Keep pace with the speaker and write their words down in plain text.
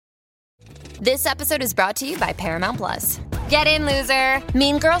This episode is brought to you by Paramount Plus. Get in, loser!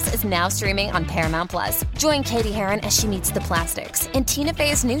 Mean Girls is now streaming on Paramount Plus. Join Katie Heron as she meets the plastics in Tina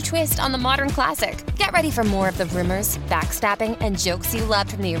Fey's new twist on the modern classic. Get ready for more of the rumors, backstabbing, and jokes you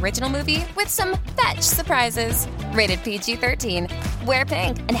loved from the original movie with some fetch surprises. Rated PG-13. Wear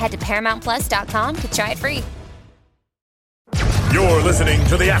pink and head to ParamountPlus.com to try it free. You're listening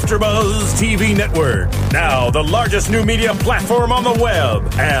to the AfterBuzz TV Network, now the largest new media platform on the web,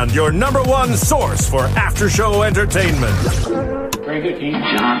 and your number one source for after-show entertainment. Very good, King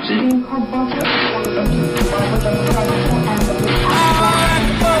Johnson. From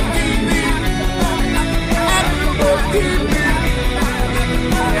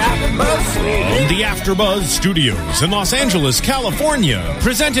the AfterBuzz Studios in Los Angeles, California,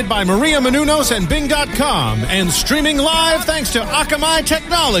 presented by Maria Menounos and Bing.com, and streaming live thanks to Akamai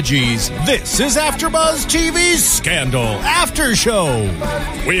Technologies, this is AfterBuzz TV's Scandal After Show.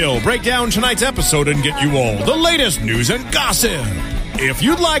 We'll break down tonight's episode and get you all the latest news and gossip. If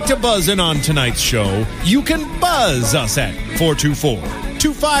you'd like to buzz in on tonight's show, you can buzz us at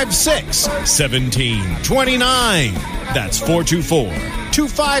 424-256-1729. That's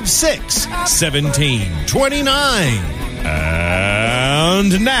 424-256-1729.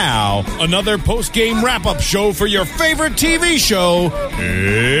 And now, another post-game wrap-up show for your favorite TV show.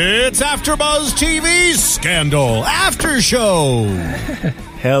 It's AfterBuzz TV's Scandal After Show.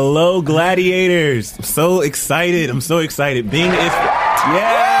 Hello, gladiators. I'm so excited. Bing is...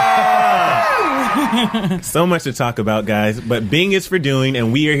 Yeah! So much to talk about, guys. But Bing is for doing,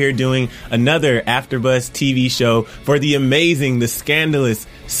 and we are here doing another AfterBuzz TV show for the amazing, the scandalous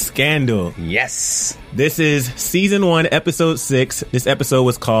Scandal. Yes. This is Season 1, Episode 6. This episode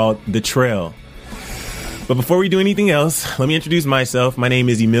was called The Trail. But before we do anything else, let me introduce myself. My name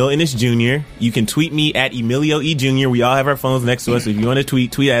is Emil Ennis Jr. You can tweet me at Emilio E. Jr. We all have our phones next to us. So if you want to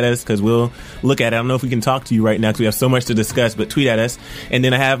tweet at us, because we'll look at it. I don't know if we can talk to you right now because we have so much to discuss, but tweet at us. And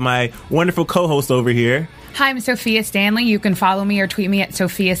then I have my wonderful co-host over here. Hi, I'm Sophia Stanley. You can follow me or tweet me at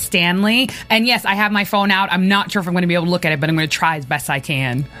Sophia Stanley. And yes, I have my phone out. I'm not sure if I'm going to be able to look at it, but I'm going to try as best I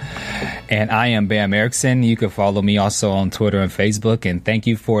can. And I am Bam Erickson. You can follow me also on Twitter and Facebook. And thank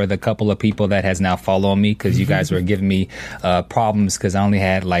you for the couple of people that has now followed me, because you guys were giving me problems because I only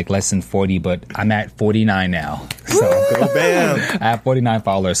had like less than 40, but I'm at 49 now. So go Bam. I have 49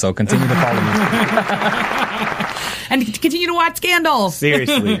 followers, so continue to follow me. And continue to watch Scandal.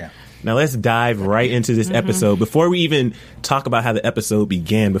 Seriously. Yeah. Now let's dive right into this episode. Before we even talk about how the episode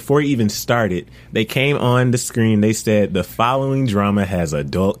began, before it even started, they came on the screen. They said the following drama has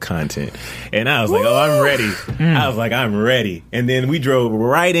adult content. And I was like, oh, I'm ready. I'm ready. And then we drove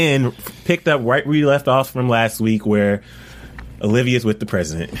right in, picked up right where we left off from last week, where Olivia's with the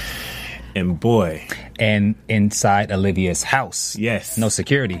president. And boy. And inside Olivia's house. Yes. No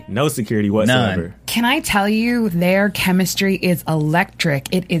security. No security whatsoever. None. Can I tell you, their chemistry is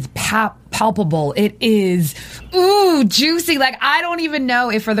electric. It is palpable. It is, juicy. Like, I don't even know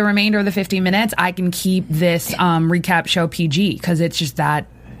if for the remainder of the 50 minutes I can keep this recap show PG, because it's just that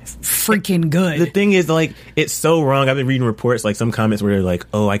freaking good. The thing is, like, it's so wrong. I've been reading reports, like some comments where they're like,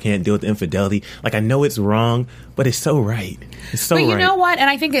 oh, I can't deal with the infidelity. Like, I know it's wrong, but it's so right. It's so right. But you know what? And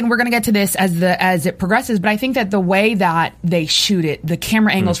I think, and we're going to get to this as it progresses, but I think that the way that they shoot it, the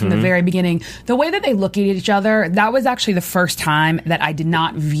camera angles from the very beginning, the way that they look at each other, that was actually the first time that I did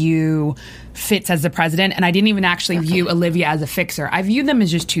not view Fitz as the president, and I didn't even actually view Olivia as a fixer. I viewed them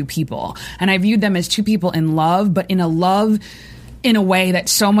as just two people, and I viewed them as two people in love, but in a way that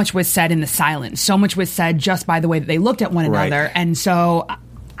so much was said in the silence. So much was said just by the way that they looked at one another. And so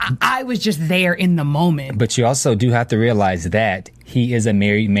I was just there in the moment. But you also do have to realize that he is a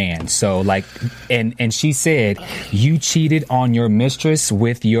married man. So, like, and she said, you cheated on your mistress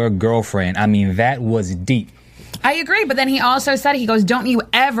with your girlfriend. I mean, that was deep. I agree, but then he also said, he goes, don't you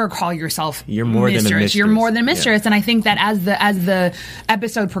ever call yourself You're more mistress. Than a mistress. You're more than a mistress. Yeah. And I think that as the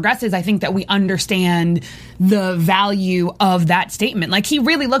episode progresses, I think that we understand the value of that statement. Like, he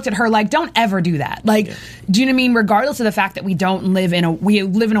really looked at her like, don't ever do that. Like, do you know what I mean? Regardless of the fact that we live in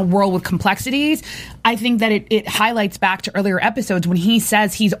a world with complexities, I think that it highlights back to earlier episodes when he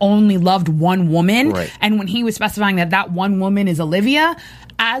says he's only loved one woman. Right. And when he was specifying that one woman is Olivia,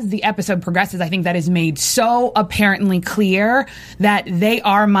 as the episode progresses, I think that is made so apparently clear that they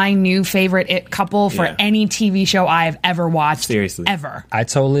are my new favorite it couple for any TV show I have ever watched. Seriously. Ever. I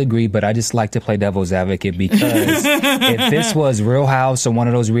totally agree, but I just like to play devil's advocate, because if this was Real House or one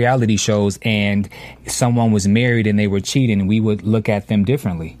of those reality shows and someone was married and they were cheating, we would look at them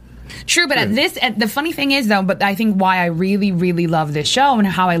differently. True, but the funny thing is, though, but I think why I really, really love this show and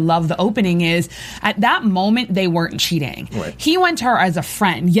how I love the opening is at that moment they weren't cheating. Right. He went to her as a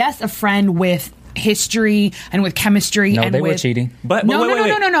friend. Yes, a friend with history and with chemistry. No, and they with, were cheating. But No.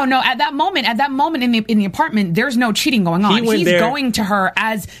 At that moment in the apartment, there's no cheating going on. He's going to her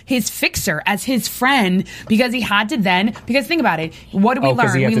as his fixer, as his friend, because he had to then. Because think about it, what do we learn?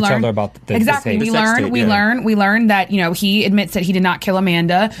 Because he had to tell her about the exactly. the We sex learn. tape, We learn that he admits that he did not kill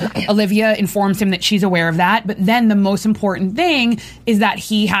Amanda. Olivia informs him that she's aware of that. But then the most important thing is that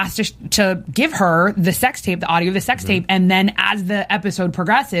he has to give her the sex tape, the audio of the sex tape, and then as the episode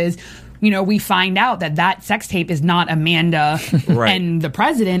progresses, we find out that sex tape is not Amanda and the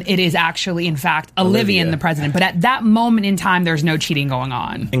president. It is actually, in fact, Olivia and the president. But at that moment in time, there's no cheating going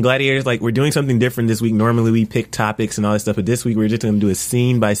on. And Gladiators, we're doing something different this week. Normally we pick topics and all this stuff, but this week we're just going to do a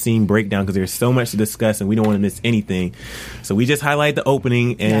scene-by-scene breakdown because there's so much to discuss and we don't want to miss anything. So we just highlight the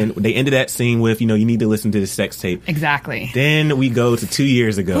opening, and they ended that scene with, you need to listen to the sex tape. Exactly. Then we go to 2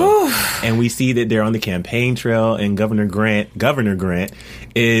 years ago, and we see that they're on the campaign trail, and Governor Grant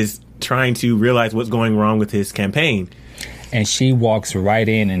is trying to realize what's going wrong with his campaign. And she walks right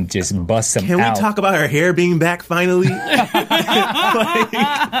in and just busts him out. Can we talk about her hair being back finally?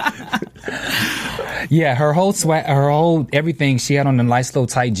 Yeah, her whole sweat, her whole everything. She had on the nice little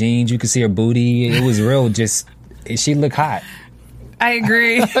tight jeans. You could see her booty. It was real. She looked hot. I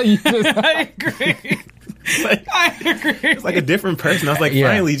agree. I agree. It's like a different person. I was like,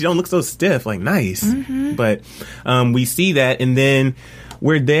 finally, you don't look so stiff. Like, nice. Mm-hmm. But we see that, and then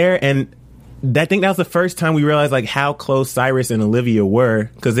we're there, and I think that was the first time we realized how close Cyrus and Olivia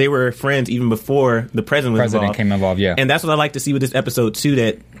were, because they were friends even before the president came involved. Yeah, and that's what I like to see with this episode too.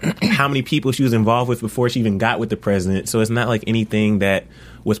 That how many people she was involved with before she even got with the president. So it's not like anything that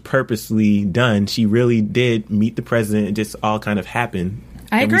was purposely done. She really did meet the president. It just all kind of happened.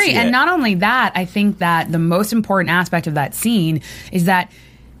 I agree, and not only that, I think that the most important aspect of that scene is that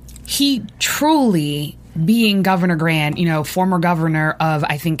he truly, being Governor Grant, former governor of,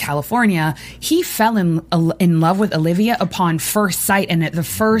 I think, California, he fell in love with Olivia upon first sight and at the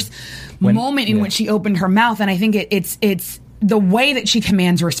first moment in which she opened her mouth. And I think it's the way that she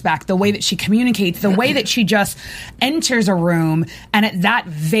commands respect, the way that she communicates, the way that she just enters a room. And at that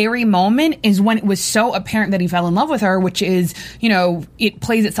very moment is when it was so apparent that he fell in love with her, which is, it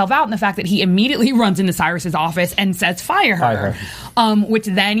plays itself out in the fact that he immediately runs into Cyrus's office and says, fire her. Which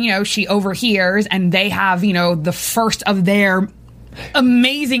then, she overhears, and they have, the first of their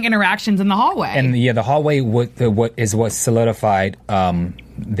amazing interactions in the hallway. And the hallway what solidified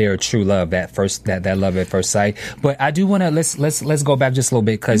their true love, that love at first sight. But I do want to let's go back just a little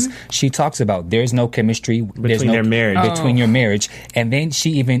bit, because she talks about there's no chemistry between their marriage, between your marriage, and then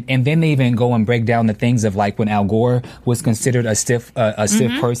they even go and break down the things of when Al Gore was considered a stiff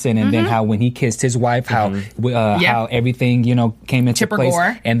person, and then how when he kissed his wife, how everything came into Chipper place,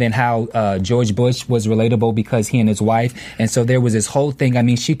 Gore. and then how George Bush was relatable because he and his wife, and so there was this whole thing. I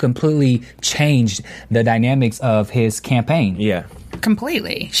mean, she completely changed the dynamics of his campaign. Yeah.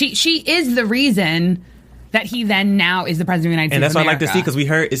 Completely. She is the reason that he then now is the president of the United States. And that's of what I like America. to see, because we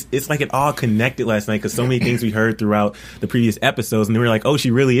heard it's like it all connected last night, because so many things we heard throughout the previous episodes, and we were like, oh,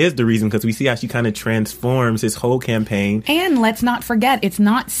 she really is the reason, because we see how she kind of transforms his whole campaign. And let's not forget, it's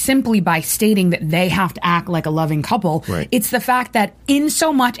not simply by stating that they have to act like a loving couple. Right. It's the fact that in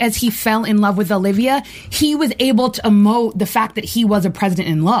so much as he fell in love with Olivia, he was able to emote the fact that he was a president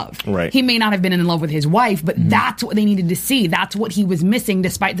in love. Right. He may not have been in love with his wife, but that's what they needed to see. That's what he was missing,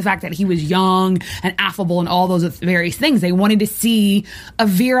 despite the fact that he was young and affable and all those various things. They wanted to see a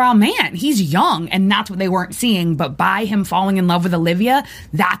virile man. He's young, and that's what they weren't seeing. But by him falling in love with Olivia,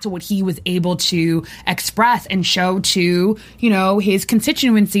 that's what he was able to express and show to, his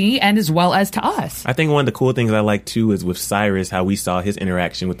constituency and as well as to us. I think one of the cool things I like too is with Cyrus, how we saw his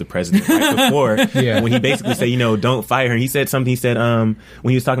interaction with the president right before, when he basically said, don't fire her. And he said something. He said, when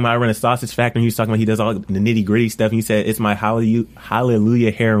he was talking about I run a sausage factory, he was talking about he does all the nitty gritty stuff. And he said, it's my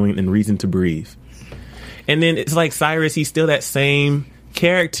hallelujah heroin and reason to breathe. And then it's like Cyrus, he's still that same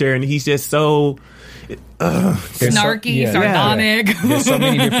character, and he's just so snarky, sardonic.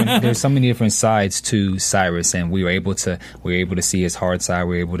 There's so many different sides to Cyrus, and we were able to see his hard side.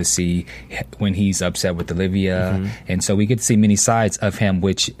 We were able to see when he's upset with Olivia, and so we get to see many sides of him,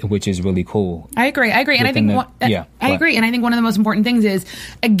 which is really cool. I agree, and I think I agree, and I think one of the most important things is,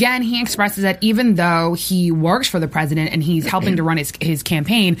 again, he expresses that even though he works for the president and he's helping to run his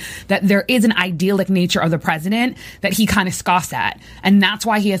campaign, that there is an idyllic nature of the president that he kind of scoffs at, and that's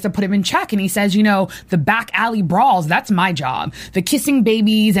why he has to put him in check. And he says, the back alley brawls, that's my job. The kissing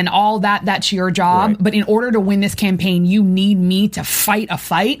babies and all that's your job. Right. But in order to win this campaign, you need me to fight a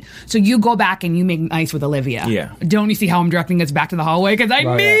fight. So you go back and you make nice with Olivia. Yeah. Don't you see how I'm directing us back to the hallway? Because I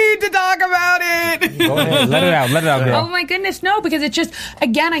need to talk about it. Go ahead. Let it out, girl. Oh my goodness, no, because it's just,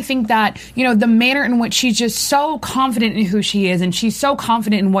 again, I think that, the manner in which she's just so confident in who she is and she's so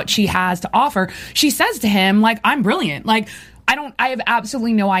confident in what she has to offer. She says to him, like, I'm brilliant. Like, I have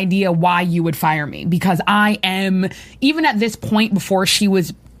absolutely no idea why you would fire me, because I am, even at this point before she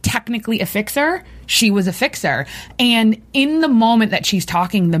was technically a fixer, she was a fixer. And in the moment that she's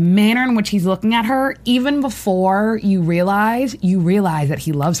talking, the manner in which he's looking at her, even before you realize that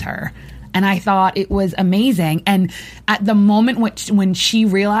he loves her. And I thought it was amazing. And at the moment when she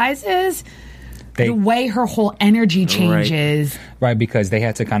realizes, the way her whole energy changes. Right, because they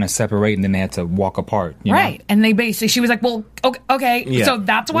had to kind of separate and then they had to walk apart. You know? And they basically, she was like, well, okay, yeah. So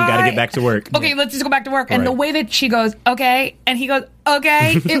that's why. We got to get back to work. Okay, let's just go back to work. And the way that she goes, okay, and he goes,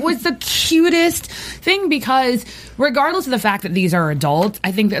 okay, it was the cutest thing, because regardless of the fact that these are adults,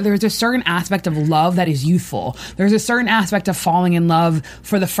 I think that there's a certain aspect of love that is youthful. There's a certain aspect of falling in love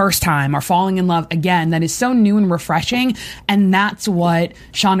for the first time or falling in love again that is so new and refreshing. And that's what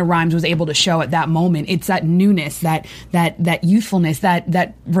Shonda Rhimes was able to show at that moment. It's that newness, that youthfulness,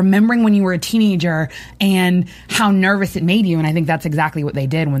 that remembering when you were a teenager and how nervous it made you. And I think that's exactly what they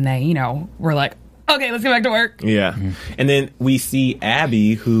did when they, were like, okay, let's get back to work. Yeah. Mm-hmm. And then we see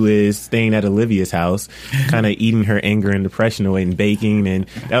Abby, who is staying at Olivia's house, kind of eating her anger and depression away and baking. And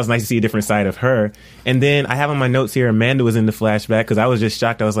that was nice to see a different side of her. And then I have on my notes here, Amanda was in the flashback, because I was just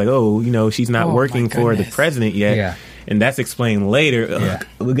shocked. I was like, she's not working for the president yet. Yeah. And that's explained later. Yeah.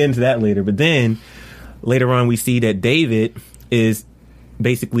 We'll get into that later. But then later on, we see that David is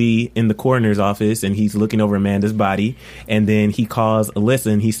basically in the coroner's office and he's looking over Amanda's body, and then he calls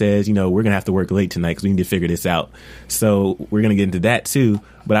Alyssa and he says, we're gonna have to work late tonight because we need to figure this out. So we're gonna get into that too,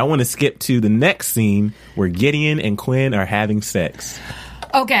 but I want to skip to the next scene where Gideon and Quinn are having sex.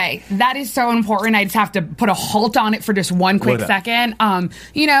 Okay, that is so important. I just have to put a halt on it for just one quick second. Again,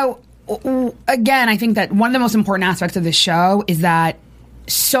 I think that one of the most important aspects of this show is that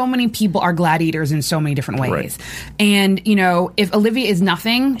so many people are gladiators in so many different ways. Right. And, if Olivia is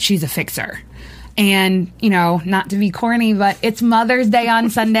nothing, she's a fixer. And, not to be corny, but it's Mother's Day on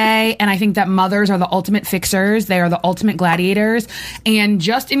Sunday. And I think that mothers are the ultimate fixers. They are the ultimate gladiators. And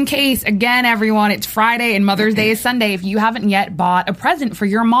just in case, again, everyone, it's Friday and Mother's Day is Sunday. If you haven't yet bought a present for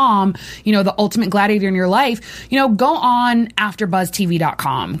your mom, the ultimate gladiator in your life, go on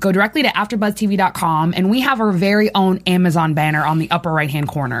AfterBuzzTV.com. Go directly to AfterBuzzTV.com. And we have our very own Amazon banner on the upper right-hand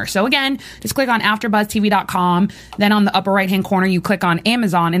corner. So again, just click on AfterBuzzTV.com. Then on the upper right-hand corner, you click on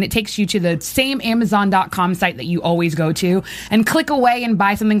Amazon and it takes you to the same Amazon.com site that you always go to, and click away and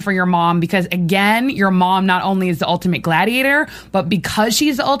buy something for your mom, because again, your mom not only is the ultimate gladiator, but because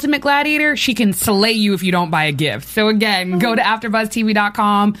she's the ultimate gladiator, she can slay you if you don't buy a gift. So again, go to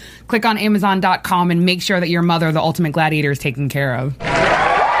AfterBuzzTV.com, click on Amazon.com, and make sure that your mother, the ultimate gladiator, is taken care of.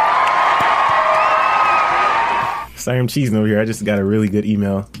 Sorry, I'm cheesing over here. I just got a really good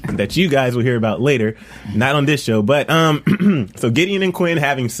email that you guys will hear about later. Not on this show, but so Gideon and Quinn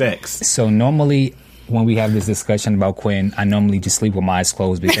having sex. So normally when we have this discussion about Quinn, I normally just sleep with my eyes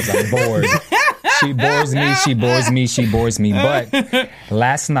closed because I'm bored. She bores me. But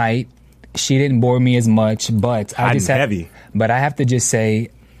last night, she didn't bore me as much, but I have to just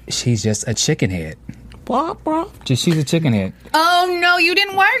say, she's just a chicken head. She's a chicken head. Oh no, you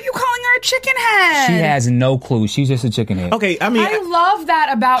didn't. Why are you calling her a chicken head? She has no clue. She's just a chicken head. Okay, I love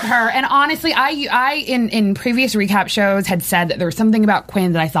that about her. And honestly, I in previous recap shows had said that there was something about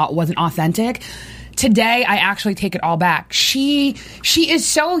Quinn that I thought wasn't authentic. Today, I actually take it all back. She is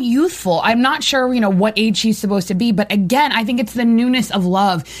so youthful. I'm not sure, what age she's supposed to be, but again, I think it's the newness of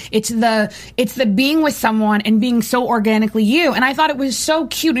love. It's the being with someone and being so organically you. And I thought it was so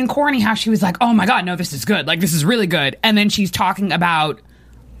cute and corny how she was like, "Oh my God, no, this is good. Like, this is really good." And then she's talking about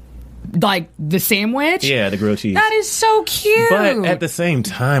like the sandwich. Yeah, the grilled cheese. That is so cute. But at the same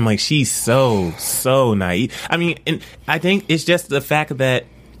time, like, she's so naive. I mean, and I think it's just the fact that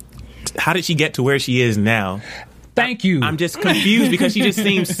how did she get to where she is now? Thank you. I'm just confused because she just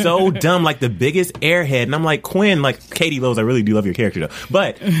seems so dumb, like the biggest airhead. And I'm like, Quinn, like, Katie Lowe's, I really do love your character, though.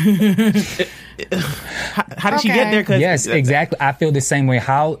 But how did she get there? Yes, exactly. I feel the same way.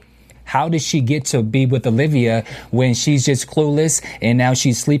 How did she get to be with Olivia when she's just clueless and now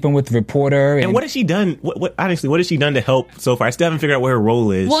she's sleeping with the reporter? And what has she done? Honestly, what has she done to help so far? I still haven't figured out what her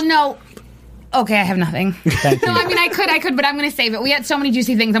role is. Well, no. Okay, I have nothing. Thank you. No, I mean I could, but I'm going to save it. We had so many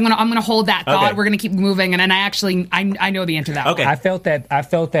juicy things. I'm going to hold that thought. Okay. We're going to keep moving, and I know the answer to that. Okay. I felt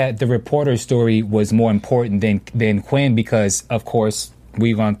that the reporter's story was more important than Quinn because, of course,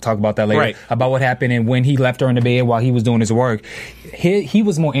 we're going to talk about that later, Right. about what happened and when he left her in the bed while he was doing his work. He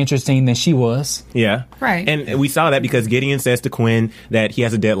was more interesting than she was. Yeah. Right. And we saw that because Gideon says to Quinn that he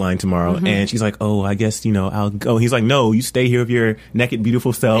has a deadline tomorrow. And she's like, oh, I guess, I'll go. He's like, no, you stay here with your naked,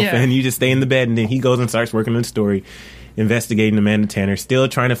 beautiful self Yeah. and you just stay in the bed. And then he goes and starts working on the story, investigating Amanda Tanner, still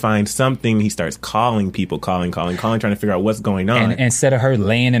trying to find something. He starts calling people, calling, trying to figure out what's going on. And instead of her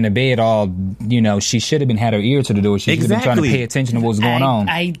laying in the bed all, she should have been had her ear to the door. She should have been trying to Exactly. pay attention to what's going on.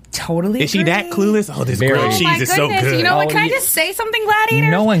 I totally Is she that agree. clueless? Oh, this Very. grilled Oh cheese my is so goodness. good. You know what? Oh, Can I yeah. just say something,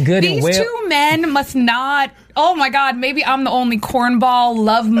 Gladiators? Knowing good and These well- two men must not. Oh my God, maybe I'm the only cornball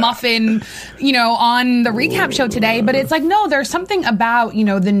love muffin, on the recap show today. But it's like, no, there's something about,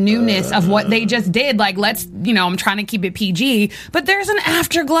 the newness of what they just did. Like, let's, I'm trying to keep it PG, but there's an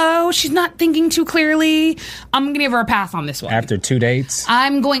afterglow. She's not thinking too clearly. I'm going to give her a pass on this one. After 2 dates.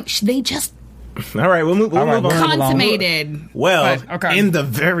 They just All right, we'll move All right, on. we'll move along. consummated. Well, Okay. in the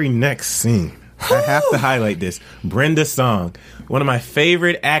very next scene, I have to highlight this. Brenda Song, one of my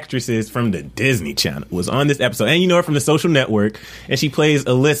favorite actresses from the Disney Channel, was on this episode. And you know her from The Social Network. And she plays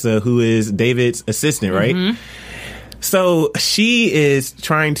Alyssa, who is David's assistant, right? So she is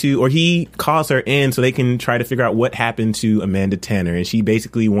trying to, or he calls her in so they can try to figure out what happened to Amanda Tanner. And she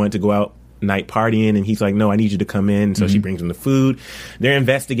basically wanted to go out night partying, and he's like, no, I need you to come in. So she brings him the food. They're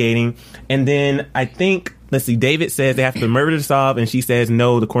investigating. And then I think, let's see, David says they have the murder to solve, and she says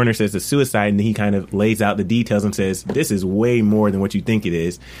no, the coroner says it's suicide, and then he kind of lays out the details and says, this is way more than what you think it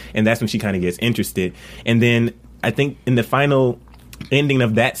is. And that's when she kind of gets interested. And then I think in the final ending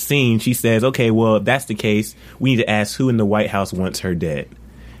of that scene, she says, okay, well, if that's the case, we need to ask who in the White House wants her dead.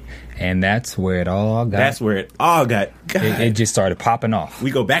 And that's where it all got. That's where it all got. God. It just started popping off.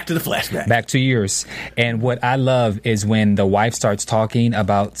 We go back to the flashback. Back 2 years. And what I love is when the wife starts talking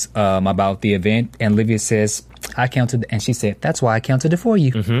about the event, and Olivia says, I counted, and she said, that's why I counted it for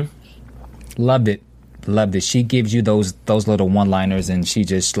you. Mm-hmm. Loved it. She gives you those little one-liners, and she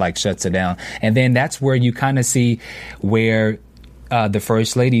just like shuts it down. And then that's where you kind of see where the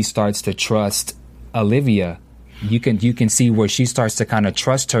first lady starts to trust Olivia. You can see where she starts to kind of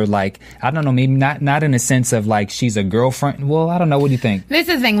trust her, like, I don't know, maybe not in a sense of like she's a girlfriend. Well, I don't know. What do you think? This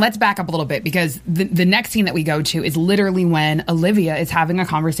is the thing. Let's back up a little bit, because the next scene that we go to is literally when Olivia is having a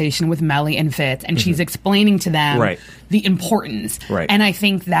conversation with Melly and Fitz, and she's explaining to them Right. the importance. Right. And I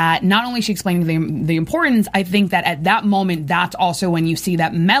think that not only is she explaining the importance, I think that at that moment, that's also when you see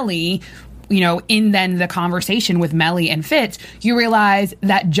that Melly, in then the conversation with Melly and Fitz, you realize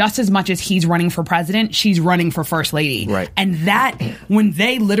that just as much as he's running for president, she's running for first lady. Right. And that, when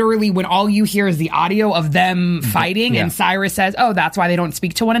all you hear is the audio of them fighting, Yeah. and Cyrus says, oh, that's why they don't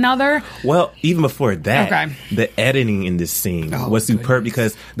speak to one another. Well, even before that, Okay. the editing in this scene was superb,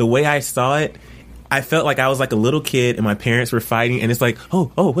 because the way I saw it, I felt like I was like a little kid and my parents were fighting, and it's like, oh,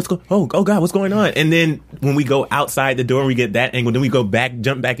 God, what's going on? And then when we go outside the door and we get that angle, then we go back,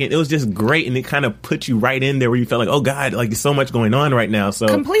 jump back in. It was just great, and it kind of put you right in there where you felt like, oh God, like there's so much going on right now. So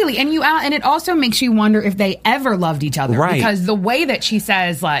Completely. And it also makes you wonder if they ever loved each other. Right. Because the way that she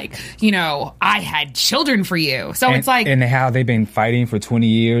says, like, I had children for you. So it's like, and how they've been fighting for 20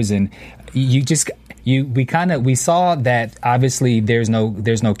 years, and we saw that obviously there's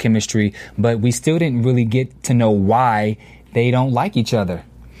no chemistry, but we still didn't really get to know why they don't like each other.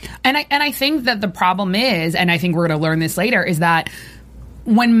 And I think that the problem is, and I think we're going to learn this later, is that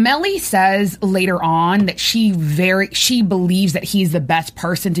when Melly says later on that she believes that he's the best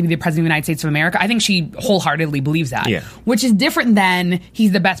person to be the president of the United States of America, I think she wholeheartedly believes that. Yeah. Which is different than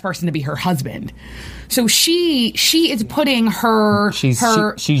he's the best person to be her husband. So she is putting She's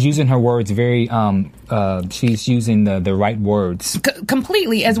using her words very. She's using the right words.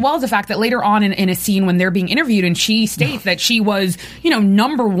 Completely, as well as the fact that later on in a scene when they're being interviewed, and she states that she was,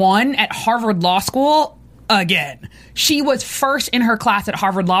 number one at Harvard Law School. Again, she was first in her class at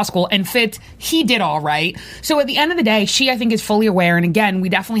Harvard Law School, and Fitz, he did all right. So at the end of the day, she, I think, is fully aware. And again, we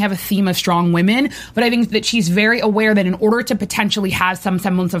definitely have a theme of strong women, but I think that she's very aware that in order to potentially have some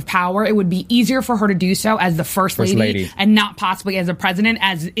semblance of power, it would be easier for her to do so as the first lady and not possibly as a president,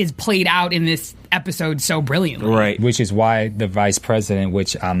 as is played out in this episode so brilliantly. Right. Which is why the vice president,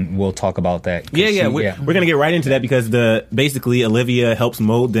 which we'll talk about that. We're going to get right into that, because basically Olivia helps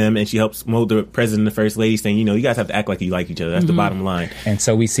mold them, and she helps mold the president and the first lady, saying, you guys have to act like you like each other. That's the bottom line. And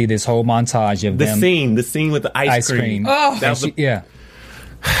so we see this whole montage of The them. scene with the ice cream. Oh. That was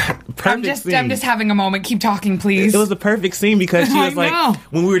I'm just having a moment. Keep talking, please. It was the perfect scene because she was like, know.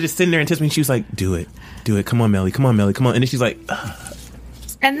 when we were just sitting there anticipating, she was like, do it. Come on, Melly. Come on. And then she's like,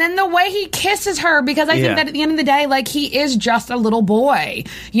 and then the way he kisses her, because I think that at the end of the day, like, he is just a little boy,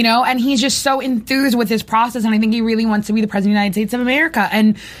 you know, and he's just so enthused with this process, and I think he really wants to be the president of the United States of America,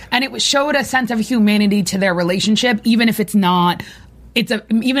 and it showed a sense of humanity to their relationship, even if it's not.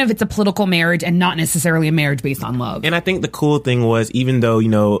 Even if it's a political marriage and not necessarily a marriage based on love. And I think the cool thing was, even though, you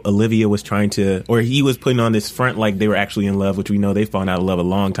know, Olivia was trying to, or he was putting on this front like they were actually in love, which we know they found out of love a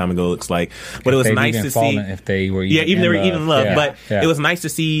long time ago, it looks like. But it was nice to see. If they were even in love. But it was nice to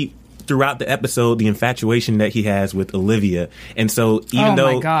see throughout the episode the infatuation that he has with Olivia. And so even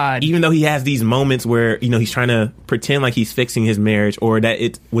though he has these moments where, you know, he's trying to pretend like he's fixing his marriage or that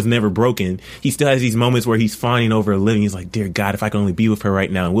it was never broken, he still has these moments where he's fawning over Olivia. He's like, dear God, if I can only be with her right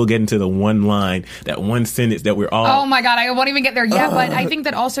now. And we'll get into the one line, that one sentence that we're all... Oh my God, I won't even get there yet. But I think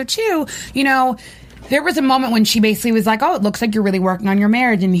that also too, you know, there was a moment when she basically was like, oh, it looks like you're really working on your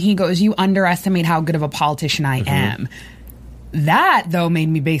marriage. And he goes, you underestimate how good of a politician I am. That, though, made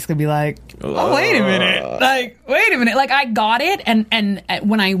me basically be like, oh, wait a minute. Like, I got it. And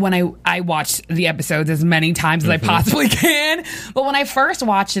when I watched the episodes as many times as I possibly can. But when I first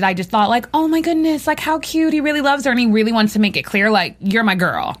watched it, I just thought, like, oh, my goodness, like, how cute. He really loves her. And he really wants to make it clear, like, you're my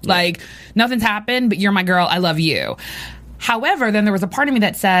girl. Yeah. Like, nothing's happened, but you're my girl. I love you. However, then there was a part of me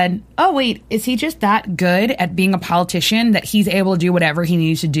that said, oh, wait, is he just that good at being a politician that he's able to do whatever he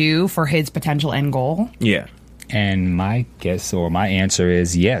needs to do for his potential end goal? Yeah. And my guess or my answer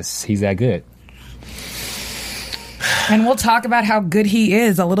is yes, he's that good. And we'll talk about how good he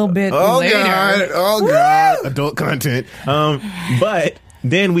is a little bit later. Oh, God. Adult content. But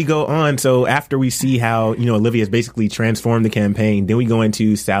then we go on. So after we see how, you know, Olivia's basically transformed the campaign, then we go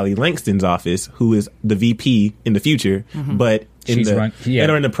into Sally Langston's office, who is the VP in the future, but in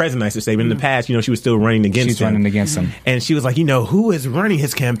the present, I should say, but in the past, you know, she was still running against him. And she was like, you know, who is running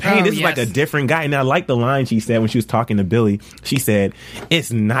his campaign? This is like a different guy. And I like the line she said when she was talking to Billy. She said,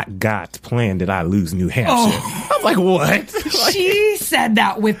 it's not God's plan that I lose New Hampshire. I'm like, what? She said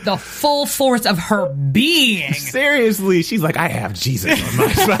that with the full force of her being. Seriously. She's like, I have Jesus on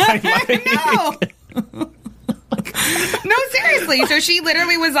my side. No. No, seriously. So she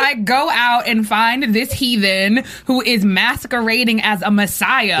literally was like, go out and find this heathen who is masquerading as a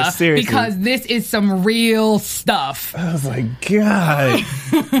messiah because this is some real stuff. I was like, God.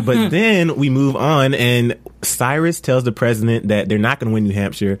 But then we move on and Cyrus tells the president that they're not going to win New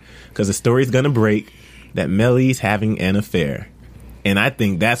Hampshire because the story's going to break that Melly's having an affair. And I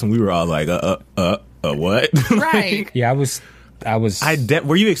think that's when we were all like, what? Right. Yeah, I was.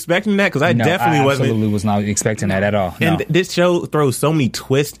 Were you expecting that? Because I definitely wasn't. Absolutely was not expecting that at all. And this show throws so many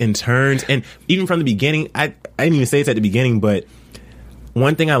twists and turns. And even from the beginning, I didn't even say this at the beginning, but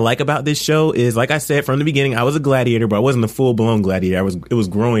one thing I like about this show is, like I said from the beginning, I was a gladiator, but I wasn't a full-blown gladiator. It was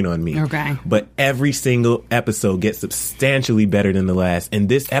growing on me. Okay. But every single episode gets substantially better than the last. And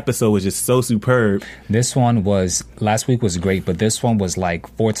this episode was just so superb. Last week was great, but this one was like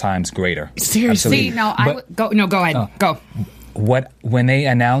 4 times greater. Seriously? Go ahead. Go. When they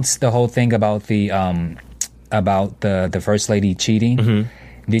announced the whole thing about the first lady cheating,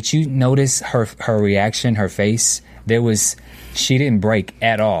 did you notice her reaction, her face? She didn't break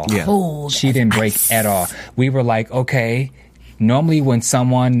at all. Yeah. She didn't break at all. We were like, okay, normally when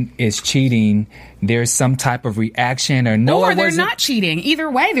someone is cheating, there's some type of reaction or they're not cheating. Either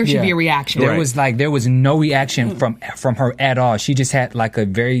way, there should be a reaction. There was no reaction from her at all. She just had like a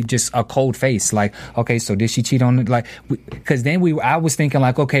cold face. Like, okay, so did she cheat on it? Like, because then I was thinking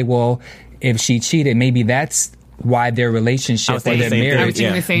like, okay, well, if she cheated, maybe that's why their relationship or their marriage. I was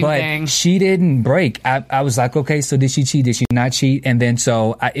thinking the same thing. She didn't break. I was like, okay, so did she cheat? Did she not cheat? And then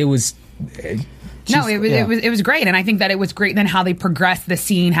it was. It was great, and I think that it was great then how they progressed the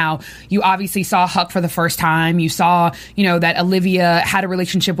scene, how you obviously saw Huck for the first time. You saw, you know, that Olivia had a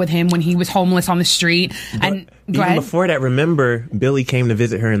relationship with him when he was homeless on the street. And even before that, remember, Billy came to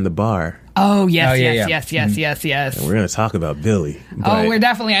visit her in the bar. Oh, yes. And we're going to talk about Billy. We're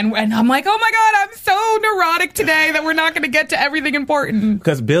definitely, and I'm like, oh my God, I'm so neurotic today that we're not going to get to everything important.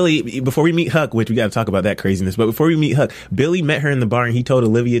 Because Billy, before we meet Huck, which we got to talk about that craziness, but before we meet Huck, Billy met her in the bar and he told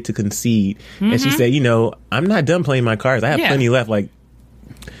Olivia to concede. And she said, you know, I'm not done playing my cards. I have plenty left. Like,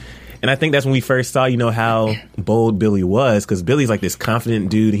 and I think that's when we first saw, you know, how bold Billy was, because Billy's like this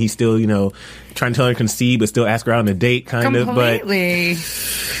confident dude. And he's still, you know, trying to tell her to concede, but still ask her out on a date, kind of.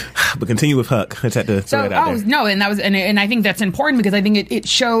 But continue with Huck. Let's have to throw that out there. No, and that was, and I think that's important because I think it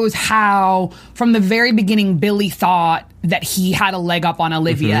shows how from the very beginning Billy thought that he had a leg up on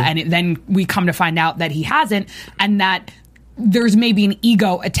Olivia, and then we come to find out that he hasn't, and that there's maybe an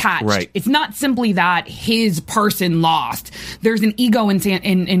ego attached. Right. It's not simply that his person lost. There's an ego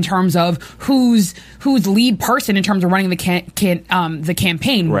in terms of who's lead person in terms of running the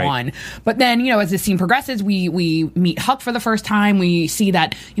campaign won. But then, as the scene progresses, we meet Huck for the first time. We see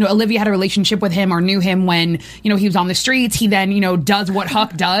that, Olivia had a relationship with him or knew him when, he was on the streets. He then, does what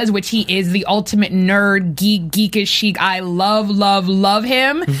Huck does, which he is the ultimate nerd, geekish chic. I love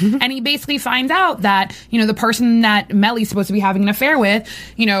him. And he basically finds out that, the person that Mellie's supposed to be having an affair with,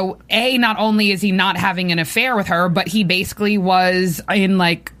 not only is he not having an affair with her, but he basically was in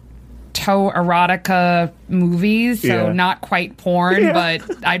toe erotica movies, so not quite porn, but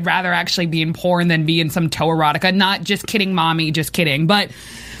I'd rather actually be in porn than be in some toe erotica. Not just kidding, mommy, just kidding. But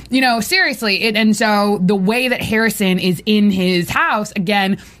seriously, and so the way that Harrison is in his house,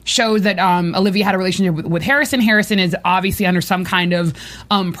 again, shows that Olivia had a relationship with Harrison. Harrison is obviously under some kind of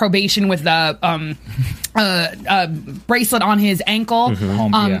probation with the bracelet on his ankle.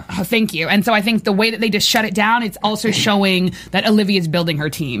 Thank you. And so I think the way that they just shut it down, it's also showing that Olivia's building her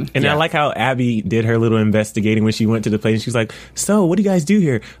team. And I like how Abby did her little investigating when she went to the place. And she was like, so what do you guys do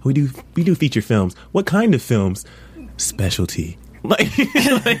here? We do feature films. What kind of films? Specialty. With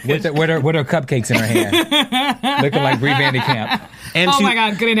her cupcakes in her hand, looking like Brie Vandekamp. And my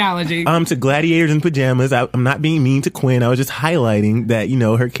God, good analogy. To Gladiators in Pajamas. I'm not being mean to Quinn. I was just highlighting that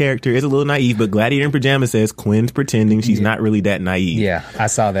her character is a little naive, but Gladiator in Pajamas says Quinn's pretending she's not really that naive. Yeah, I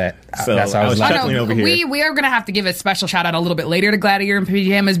saw that. So that's why I was chuckling over here. We are going to have to give a special shout out a little bit later to Gladiator in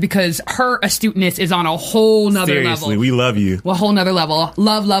Pajamas because her astuteness is on a whole nother level. Seriously, we love you. A whole nother level.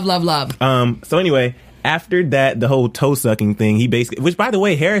 Love. So anyway. After that, the whole toe-sucking thing, he basically... Which, by the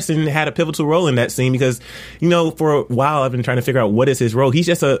way, Harrison had a pivotal role in that scene because, for a while I've been trying to figure out what is his role. He's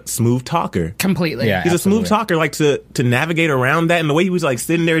just a smooth talker. Completely. Yeah, He's absolutely. a smooth talker, to navigate around that. And the way he was,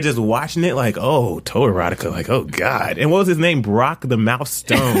 sitting there just watching it, toe erotica, oh, God. And what was his name? Brock the Mouth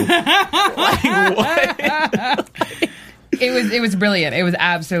Stone. What? It was brilliant. It was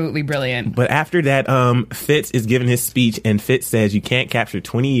absolutely brilliant. But after that, Fitz is giving his speech, and Fitz says you can't capture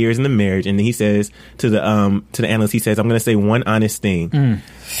 20 years in the marriage. And then he says to the analyst, he says, I'm going to say one honest thing.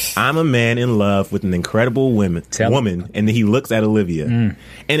 I'm a man in love with an incredible woman. And then he looks at Olivia. And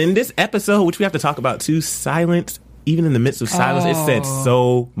in this episode, which we have to talk about too, silence, even in the midst of silence, it said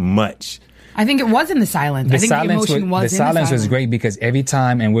so much. I think it was in the silence. I think the emotion was in the silence. The silence was great because every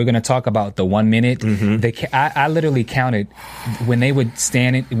time, and we're going to talk about the 1 minute, I literally counted when they would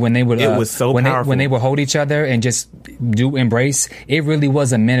stand, when they would, it was so powerful. When they would hold each other and just do embrace, it really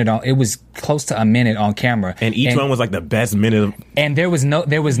was a minute it was close to a minute on camera. And each one was the best minute. And there was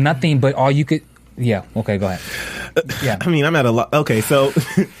nothing but all you could, okay, go ahead. Yeah. I mean, I'm at a lot. Okay, so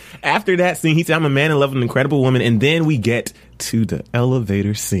after that scene, he said, I'm a man in love with an incredible woman. And then we get to the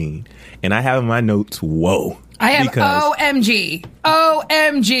elevator scene. And I have in my notes, whoa. I have OMG.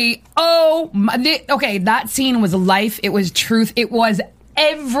 Okay, that scene was life. It was truth. It was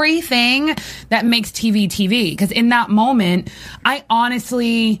everything that makes TV. Because in that moment, I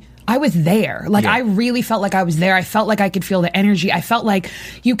was there. I really felt like I was there. I felt like I could feel the energy. I felt like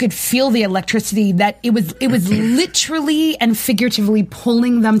you could feel the electricity, that it was literally and figuratively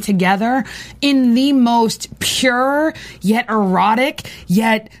pulling them together in the most pure, yet erotic,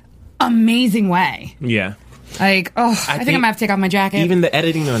 yet amazing way. Yeah. I think I'm gonna have to take off my jacket. Even the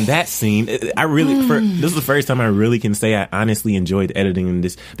editing on that scene, I really, this is the first time I really can say I honestly enjoyed the editing in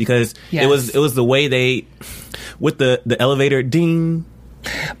this because it was the way they, with the elevator ding.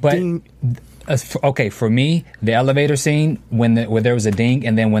 But okay, for me, the elevator scene where there was a ding,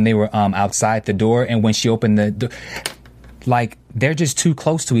 and then when they were outside the door, and when she opened the door, they're just too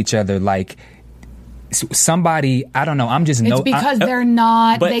close to each other. Somebody, I don't know. It's because they're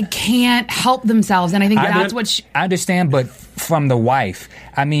not. They can't help themselves, and I think that's what. I understand, but from the wife,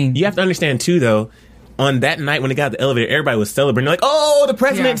 I mean, you have to understand too, though. On that night when they got out the elevator, everybody was celebrating. They're oh, the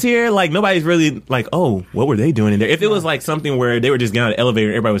president's here. Nobody's really oh, what were they doing in there? If it was something where they were just getting out of the elevator,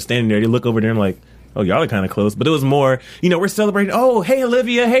 everybody was standing there, they look over there and oh, y'all are kind of close. But it was more, we're celebrating. Oh, hey,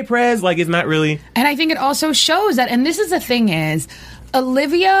 Olivia. Hey, Prez. It's not really. And I think it also shows that, and this is the thing is,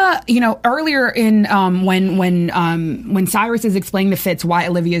 Olivia, earlier in when Cyrus is explaining to Fitz why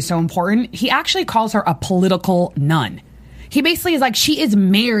Olivia is so important, he actually calls her a political nun. He basically is she is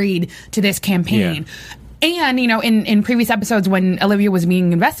married to this campaign. Yeah. And, in previous episodes when Olivia was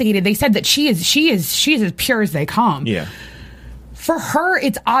being investigated, they said that she is as pure as they come. Yeah. For her,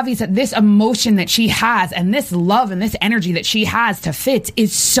 it's obvious that this emotion that she has and this love and this energy that she has to Fitz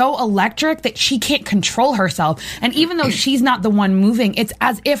is so electric that she can't control herself. And even though she's not the one moving, it's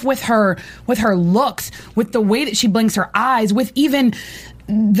as if with her looks, with the way that she blinks her eyes, with even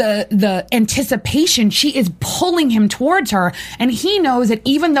the anticipation, she is pulling him towards her, and he knows that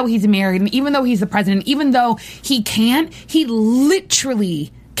even though he's married and even though he's the president, even though he can't, he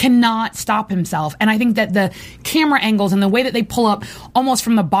literally cannot stop himself. And I think that the camera angles and the way that they pull up almost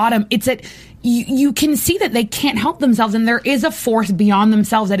from the bottom, it's that you can see that they can't help themselves, and there is a force beyond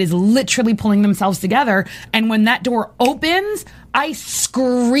themselves that is literally pulling themselves together. And when that door opens, I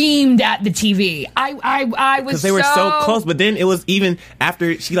screamed at the TV. I was because they were so close. But then it was even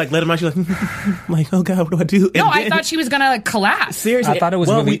after she like let him out. She was like, I'm like, oh God, what do I do? And I thought she was gonna collapse. Seriously, I thought it was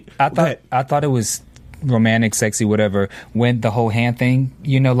I thought it was romantic, sexy, whatever. When the whole hand thing,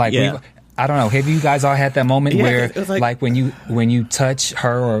 I don't know. Have you guys all had that moment where, it was like when you touch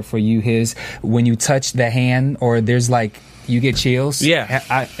her, or for you his, when you touch the hand, or there's like you get chills? Yeah,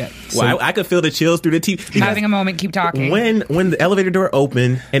 I could feel the chills through the TV. Having a moment, keep talking. When the elevator door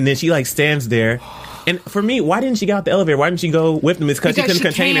opened and then she like stands there. And for me, why didn't she get out the elevator? Why didn't she go with them? It's because she couldn't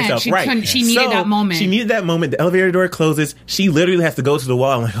contain herself. Right. She needed that moment. She needed that moment. The elevator door closes. She literally has to go to the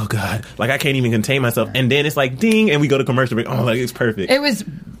wall. I'm like, oh God. Like, I can't even contain myself. And then it's like, ding, and we go to commercial break. Oh, like, it's perfect. It was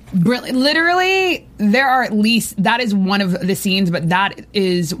brilliant. Literally, there are at least, that is one of the scenes, but that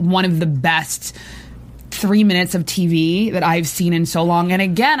is one of the best 3 minutes of TV that I've seen in so long. And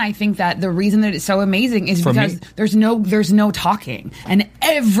again, I think that the reason that it's so amazing is because there's no talking, and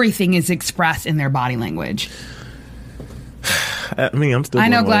everything is expressed in their body language. I mean, I'm still. I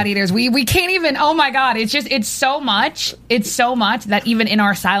know, blown away. Gladiators. We can't even. Oh my God! It's so much. It's so much that even in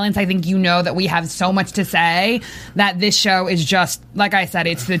our silence, I think that we have so much to say. That this show is just, like I said,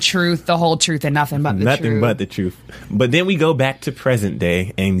 it's the truth, the whole truth, and nothing but the truth. Nothing but the truth. But then we go back to present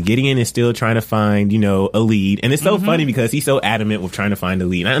day, and Gideon is still trying to find, a lead, and it's so funny because he's so adamant with trying to find a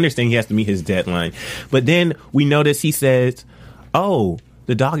lead. And I understand he has to meet his deadline, but then we notice he says, "Oh,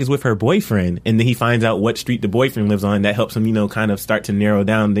 the dog is with her boyfriend," and then he finds out what street the boyfriend lives on. That helps him, kind of start to narrow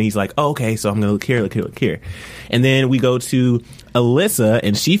down. Then he's like, oh, okay, so I'm going to look here. And then we go to Alyssa,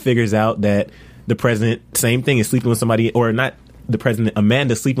 and she figures out that the president, same thing, is sleeping with somebody, or not the president,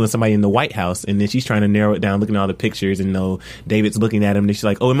 Amanda, sleeping with somebody in the White House. And then she's trying to narrow it down, looking at all the pictures, and David's looking at him, and she's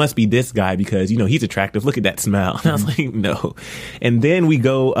like, oh, it must be this guy because, he's attractive. Look at that smile. And I was like, no. And then we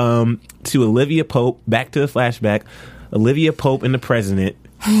go to Olivia Pope, back to the flashback. Olivia Pope and the president,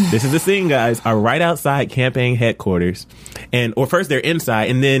 this is the scene, guys, are right outside campaign headquarters. Or first they're inside,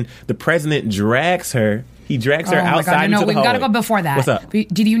 and then the president drags her. He drags her outside into the hallway. We've got to go before that. What's up?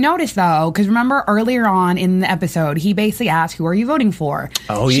 Did you notice, though, because remember earlier on in the episode, he basically asked, who are you voting for?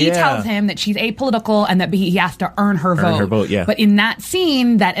 Oh, she tells him that she's apolitical and that he has to earn her vote. Her vote, yeah. But in that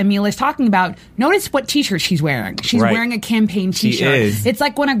scene that Emil is talking about, notice what t-shirt she's wearing. She's wearing a campaign t-shirt. She is. It's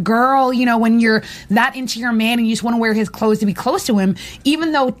like when a girl, when you're that into your man and you just want to wear his clothes to be close to him,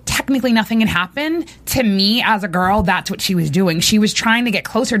 even though technically nothing had happened, to me as a girl, that's what she was doing. She was trying to get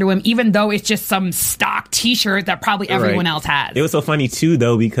closer to him, even though it's just some stock t-shirt that probably everyone else has. It was so funny too,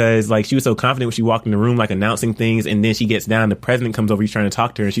 though, because she was so confident when she walked in the room, announcing things, and then she gets down, the president comes over, he's trying to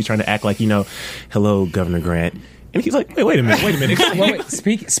talk to her, and she's trying to act like, hello, Governor Grant. And he's like, wait a minute.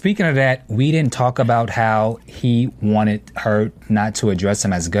 Wait. Speaking of that, we didn't talk about how he wanted her not to address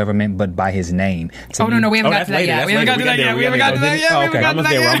him as government, but by his name. No, we haven't got to that yet. We haven't got to that yet. Okay,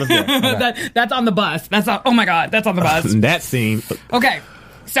 almost there. That's on the bus. Oh my God, that's on the bus. That scene. Okay,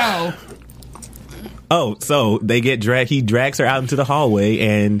 so... so they get dragged. He drags her out into the hallway,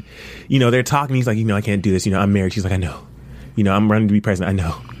 and they're talking. He's like, I can't do this. I'm married. She's like, I know. I'm running to be president. I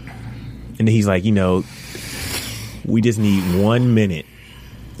know. And then he's like, we just need 1 minute.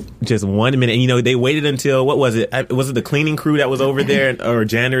 Just 1 minute. And they waited until, what was it? Was it the cleaning crew that was over there, or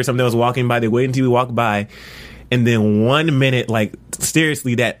janitor or something that was walking by? They waited until we walked by, and then 1 minute,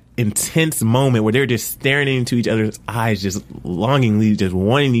 seriously, that intense moment where they're just staring into each other's eyes, just longingly, just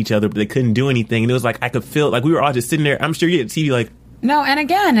wanting each other, but they couldn't do anything. And it was I could feel we were all just sitting there. I'm sure you had TV No, and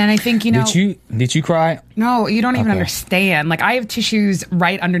again, and I think, Did you cry? No, you don't even understand. I have tissues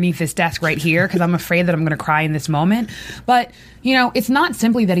right underneath this desk right here because I'm afraid that I'm going to cry in this moment. But, it's not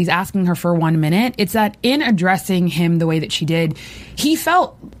simply that he's asking her for 1 minute. It's that in addressing him the way that she did, he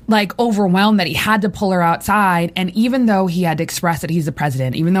felt overwhelmed that he had to pull her outside. And even though he had to express that he's the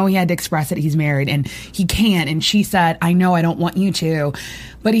president, even though he had to express that he's married and he can't, and she said, I know, I don't want you to.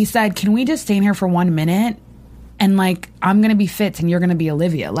 But he said, can we just stay in here for 1 minute? And I'm going to be Fitz and you're going to be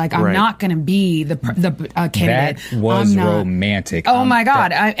Olivia. I'm not going to be the candidate. That was romantic. Oh my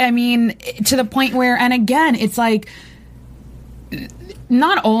God. I mean, to the point where, and again, it's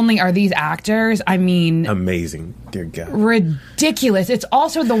not only are these actors, amazing. Dear God. Ridiculous. It's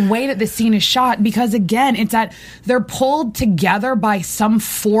also the way that the scene is shot, because again, it's that they're pulled together by some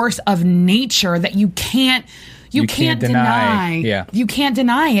force of nature that you can't You can't deny. Yeah. You can't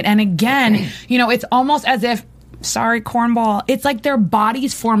deny it. And again, it's almost as if, sorry, cornball, it's like their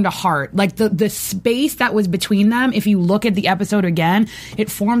bodies formed a heart. Like the space that was between them, if you look at the episode again, it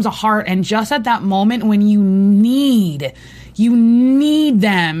forms a heart. And just at that moment when you need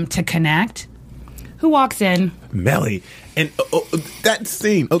them to connect, who walks in? Melly. And that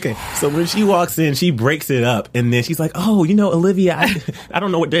scene. Okay, so when she walks in, she breaks it up, and then she's like, "Oh, Olivia, I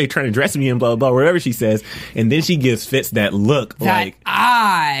don't know what they're trying to dress me in, blah blah, whatever she says." And then she gives Fitz that look, I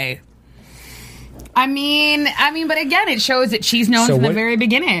mean, but again, it shows that she's known from the very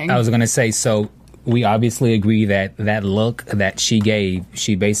beginning. I was going to say, so we obviously agree that look that she gave,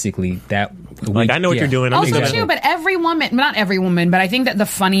 she basically I know what you're doing. Also true, but every woman, not every woman, but I think that the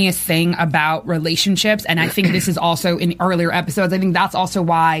funniest thing about relationships, and I think this is also in earlier episodes, I think that's also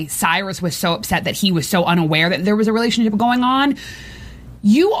why Cyrus was so upset that he was so unaware that there was a relationship going on.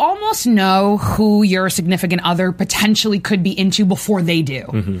 You almost know who your significant other potentially could be into before they do.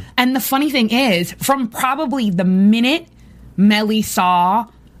 Mm-hmm. And the funny thing is, from probably the minute Melly saw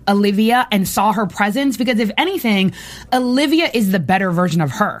Olivia and saw her presence, because if anything, Olivia is the better version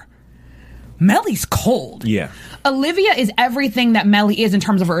of her. Melly's cold. Yeah. Olivia is everything that Melly is in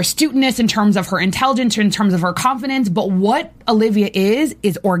terms of her astuteness, in terms of her intelligence, in terms of her confidence. But what Olivia is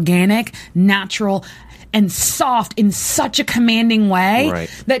organic, natural, and soft in such a commanding way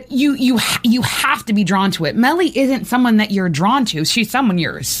that you have to be drawn to it. Melly isn't someone that you're drawn to. She's someone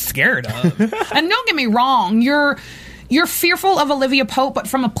you're scared of. And don't get me wrong, you're fearful of Olivia Pope, but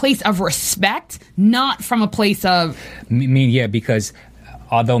from a place of respect, not from a place of... because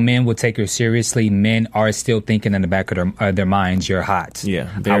although men will take her seriously, men are still thinking in the back of their minds, you're hot. Yeah,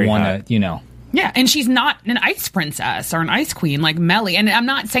 very hot. Yeah, and she's not an ice princess or an ice queen like Melly. And I'm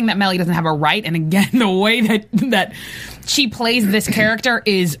not saying that Melly doesn't have a right. And again, the way that she plays this character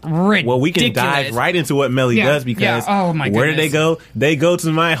is ridiculous. Well, we can dive right into what Melly does because oh my goodness. Where did they go? They go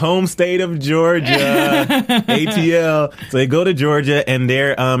to my home state of Georgia, ATL. So they go to Georgia and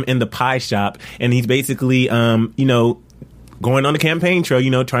they're in the pie shop. And he's basically, going on the campaign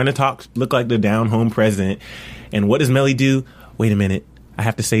trail, trying to look like the down-home president. And what does Melly do? Wait a minute. I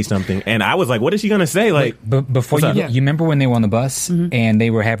have to say something. And I was like, what is she going to say? Like, but before you remember when they were on the bus and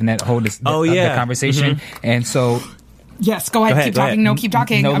they were having that whole the conversation? Mm-hmm. And so... Yes, go ahead. Keep talking. No, keep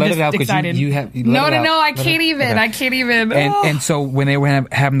talking. No, I'm let just it out, excited. No, I can't even. Okay. I can't even. And so when they were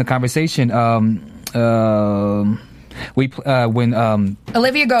having the conversation, when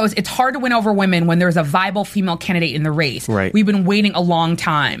Olivia goes, it's hard to win over women when there's a viable female candidate in the race. Right. We've been waiting a long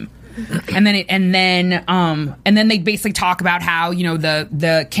time. And then they basically talk about how,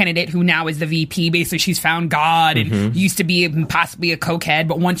 the candidate who now is the VP, basically she's found God and used to be possibly a cokehead,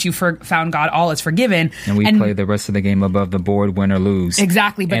 but once you found God, all is forgiven. And we play the rest of the game above the board, win or lose.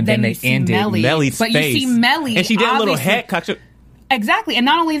 Exactly, but then you see Melly's face. You see Melly, and she did a little head cock. Exactly. And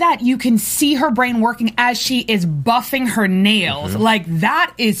not only that, you can see her brain working as she is buffing her nails. Like,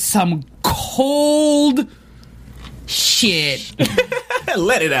 that is some cold shit.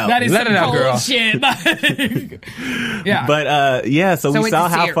 Let it out. That is Let some it out, cold girl. shit. Yeah. But so we saw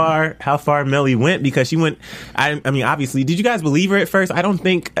how far Melly went because she went. I mean, obviously, did you guys believe her at first? I don't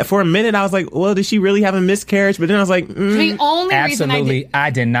think. For a minute, I was like, well, did she really have a miscarriage? But then I was like, the only absolutely, I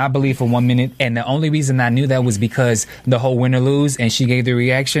did not believe for 1 minute, and the only reason I knew that was because the whole win or lose, and she gave the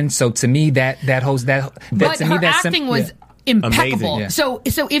reaction. So to me, that acting was impeccable. Amazing, yeah. So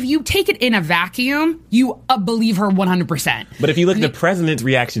if you take it in a vacuum, you believe her 100%. But if you look at the president's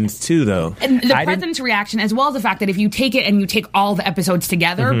reactions too, though, and the president's reaction, as well as the fact that if you take it and you take all the episodes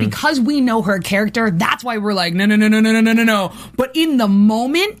together, because we know her character, that's why we're like, no. But in the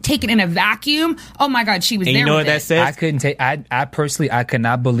moment, take it in a vacuum, oh my God, she was and there. You know with what that says? I couldn't take. I personally, I could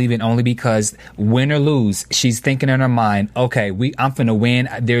not believe it only because win or lose, she's thinking in her mind, okay, I'm finna win.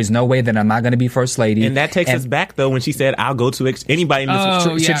 There's no way that I'm not gonna be first lady. And that takes us back though when she said, I'll go to anybody in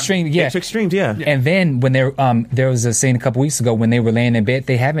this extreme, yeah. To extremes, yeah. And then when there was a scene a couple weeks ago when they were laying in bed,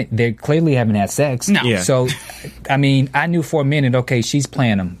 they clearly haven't had sex. No. Yeah. So, I mean, I knew for a minute, okay, she's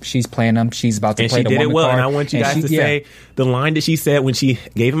playing them. She's about to play the woman card. And she did it well. And I want you guys to say the line that she said when she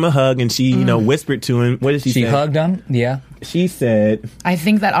gave him a hug and she, whispered to him. What did she say? She hugged him. Yeah. She said, I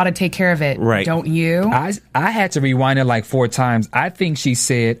think that ought to take care of it. Right. Don't you? I had to rewind it like 4 times. I think she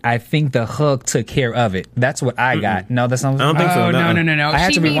said, I think the hug took care of it. That's what I got. No, that's press conference? I don't think so. Oh, no. I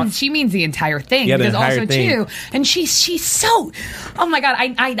had to rewind. She means the entire thing. Yeah, the because entire also thing. too, and she's so. Oh my god!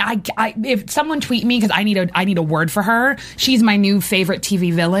 I if someone tweet me because I need a word for her. She's my new favorite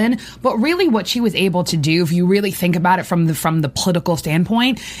TV villain. But really, what she was able to do, if you really think about it from the political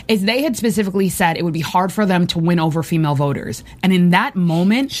standpoint, is they had specifically said it would be hard for them to win over female voters, and in that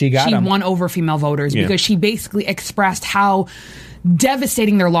moment, she won over female voters Yeah. because she basically expressed how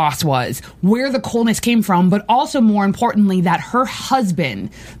devastating their loss was, where the coldness came from, but also more importantly that her husband,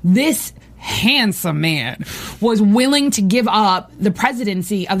 this handsome man, was willing to give up the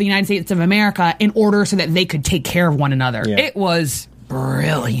presidency of the United States of America in order so that they could take care of one another. Yeah. It was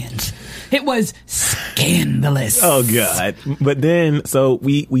brilliant. It was scandalous. Oh God! But then, so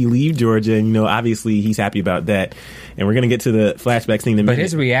we leave Georgia, and obviously he's happy about that, and we're gonna get to the flashback scene. But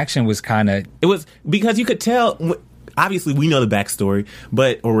his reaction was kind of. It was because you could tell. Obviously, we know the backstory,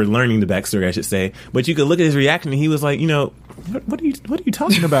 or we're learning the backstory, I should say. But you could look at his reaction, and he was like, what are you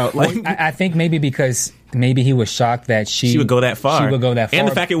talking about? Like, I think maybe because he was shocked that she would go that far. She would go that far, and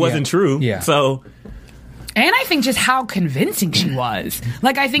the fact it wasn't true. Yeah. So. And I think just how convincing she was.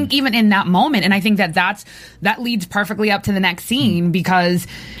 Like, I think even in that moment, and I think that leads perfectly up to the next scene because,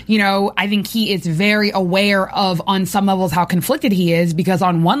 I think he is very aware of, on some levels, how conflicted he is because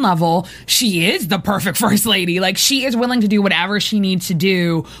on one level, she is the perfect first lady. Like, she is willing to do whatever she needs to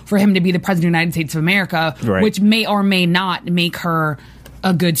do for him to be the president of the United States of America, right. which may or may not make her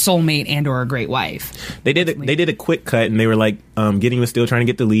a good soulmate and or a great wife. They did a quick cut, and they were like, Gideon was still trying to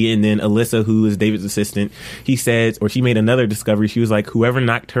get the lead, and then Alyssa, who is David's assistant, she made another discovery. She was like, whoever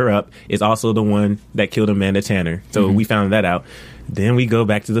knocked her up is also the one that killed Amanda Tanner. So we found that out. Then we go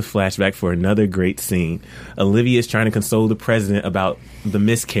back to the flashback for another great scene. Olivia is trying to console the president about the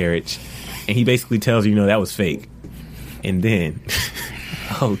miscarriage, and he basically tells her, that was fake. And then,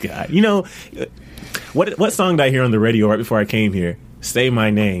 oh God, what song did I hear on the radio right before I came here? Say My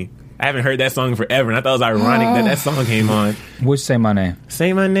Name. I haven't heard that song forever, and I thought it was ironic that song came on. Which Say My Name?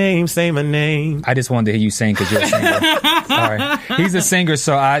 Say my name, say my name. I just wanted to hear you sing because you're a singer. Sorry. He's a singer,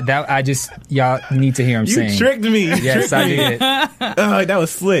 so y'all need to hear him sing. You tricked me. Yes, I did. Oh, that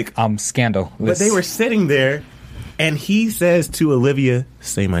was slick. Scandal. But they were sitting there, and he says to Olivia,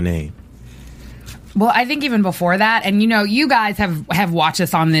 say my name. Well, I think even before that, and you guys have watched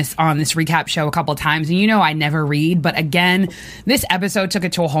us on this recap show a couple of times, and I never read, but again, this episode took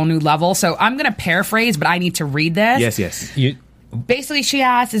it to a whole new level. So I'm going to paraphrase, but I need to read this. Yes. Basically, she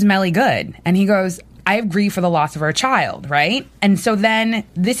asks, "Is Melly good?" And he goes, "I have grief for the loss of her child," right? And so then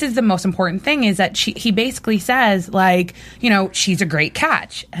this is the most important thing is that he basically says, like, she's a great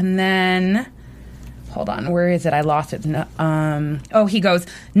catch, and then. Hold on, where is it? I lost it. He goes,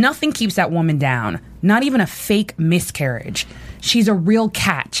 "Nothing keeps that woman down. Not even a fake miscarriage. She's a real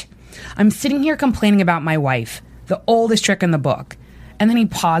catch. I'm sitting here complaining about my wife, the oldest trick in the book." And then he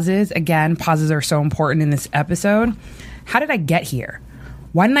pauses. Again, pauses are so important in this episode. "How did I get here?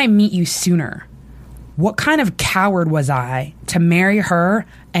 Why didn't I meet you sooner? What kind of coward was I to marry her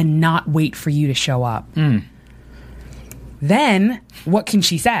and not wait for you to show up?" Then, what can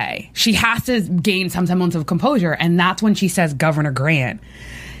she say? She has to gain some semblance of composure, and that's when she says Governor Grant.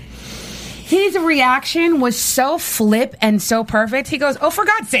 His reaction was so flip and so perfect. He goes, "Oh, for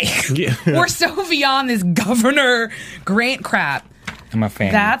God's sake, Yeah. We're so beyond this Governor Grant crap." I'm a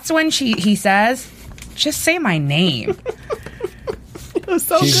fan. That's when he says, "Just say my name."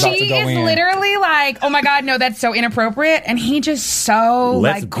 So She's about to She go is in. literally like, "Oh my God, no, that's so inappropriate." And he just so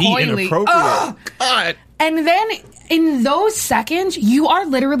Let's like be coyly. inappropriate. Ugh. God. And then in those seconds, you are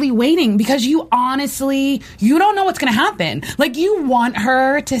literally waiting because you don't know what's going to happen. Like, you want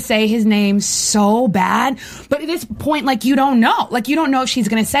her to say his name so bad, but at this point, like, you don't know. Like, you don't know if she's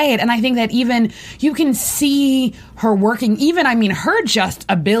going to say it. And I think that even you can see her working, her just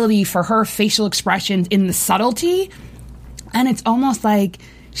ability for her facial expressions in the subtlety. And it's almost like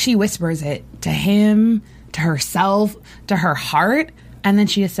she whispers it to him, to herself, to her heart. And then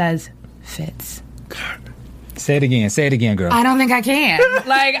she just says, "Fitz." Say it again, girl. I don't think I can.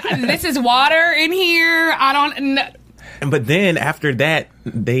 Like, this is water in here. But then after that,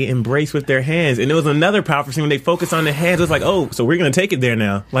 they embrace with their hands, and it was another powerful scene when they focus on the hands. It was like, oh, so we're gonna take it there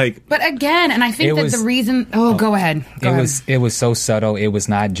now. Like, But again, and I think that the reason. Oh, go ahead. It was so subtle. It was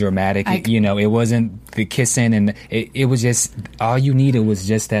not dramatic. It wasn't the kissing, and it was just all you needed was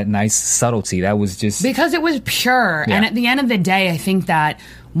just that nice subtlety. That was just because it was pure. Yeah. And at the end of the day, I think that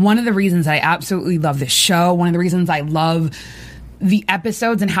one of the reasons I absolutely love this show, one of the reasons I love the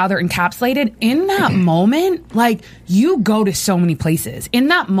episodes and how they're encapsulated in that moment, like, you go to so many places. In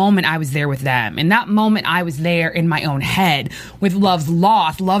that moment, I was there with them. In that moment, I was there in my own head with loves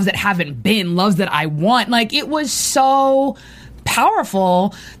lost, loves that haven't been, loves that I want. Like, it was so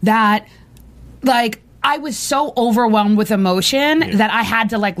powerful that, like, I was so overwhelmed with emotion that I had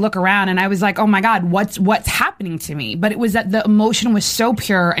to, like, look around, and I was like, oh my God, what's happening to me? But it was that the emotion was so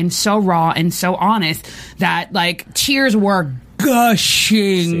pure and so raw and so honest that, like, tears were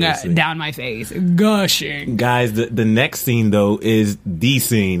gushing down my face. Gushing. Guys, the next scene, though, is the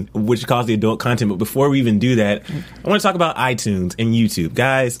scene, which calls the adult content. But before we even do that, I want to talk about iTunes and YouTube.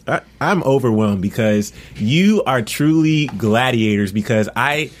 Guys, I'm overwhelmed because you are truly gladiators, because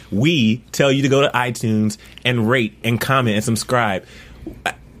we tell you to go to iTunes and rate and comment and subscribe.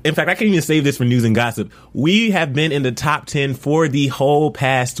 In fact, I can't even save this for news and gossip. We have been in the top 10 for the whole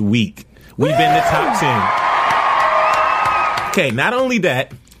past week. We've been in the top 10. Okay, not only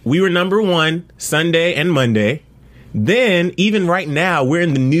that, we were number 1 Sunday and Monday. Then, even right now, we're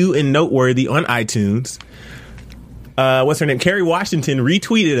in the new and noteworthy on iTunes. What's her name? Kerry Washington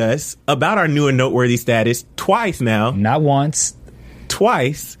retweeted us about our new and noteworthy status twice now. Not once.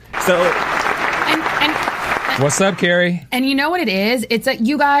 Twice. So... What's up, Carrie? And you know what it is? It's that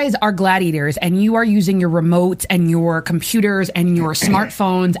you guys are gladiators, and you are using your remotes and your computers and your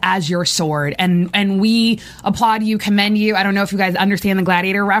smartphones as your sword. And we applaud you, commend you. I don't know if you guys understand the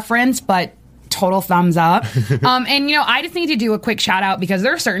gladiator reference, but total thumbs up. And, you know, I just need to do a quick shout out, because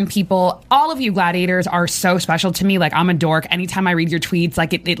there are certain people, all of you gladiators are so special to me. Like, I'm a dork. Anytime I read your tweets,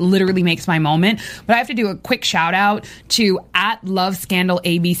 like, it literally makes my moment. But I have to do a quick shout out to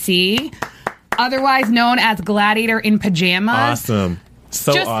 @LoveScandalABC. Otherwise known as Gladiator in Pajamas. Awesome.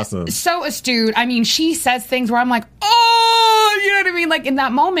 Awesome. So astute. I mean, she says things where I'm like, oh, you know what I mean? Like, in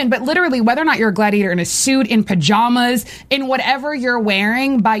that moment. But literally, whether or not you're a gladiator in a suit, in pajamas, in whatever you're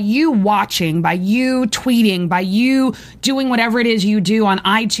wearing, by you watching, by you tweeting, by you doing whatever it is you do on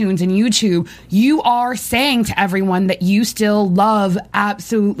iTunes and YouTube, you are saying to everyone that you still love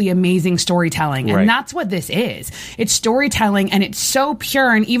absolutely amazing storytelling. And that's what this is. It's storytelling, and it's so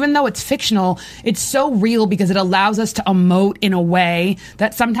pure. And even though it's fictional, it's so real, because it allows us to emote in a way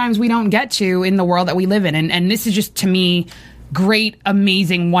that sometimes we don't get to in the world that we live in. And this is just, to me, great,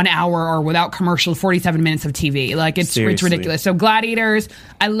 amazing 1 hour or without commercial 47 minutes of TV. Like, it's ridiculous. So gladiators,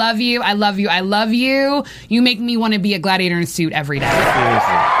 I love you. I love you. I love you. You make me want to be a gladiator in a suit every day.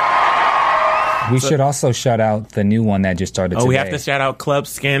 Seriously. We should also shout out the new one that just started today. We have to shout out Club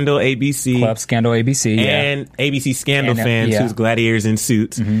Scandal ABC. Club Scandal ABC, and ABC Scandal fans who's gladiators in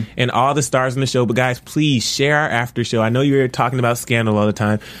suits, and all the stars in the show. But guys, please share our after show. I know you're talking about Scandal all the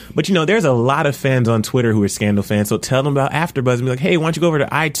time, but you know, there's a lot of fans on Twitter who are Scandal fans, so tell them about AfterBuzz and be like, hey, why don't you go over to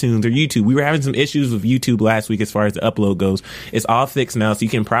iTunes or YouTube? We were having some issues with YouTube last week as far as the upload goes. It's all fixed now, so you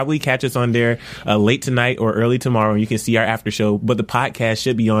can probably catch us on there late tonight or early tomorrow, and you can see our after show. But the podcast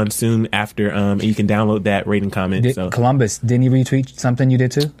should be on soon after, and you can download that, rate and comment. Columbus, didn't he retweet something you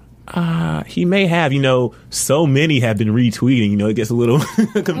did too? He may have. You know, so many have been retweeting. You know, it gets a little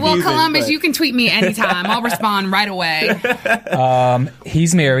confusing. Well, Columbus, you can tweet me anytime. I'll respond right away.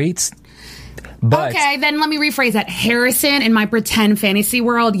 He's married. But okay, then let me rephrase that. Harrison, in my pretend fantasy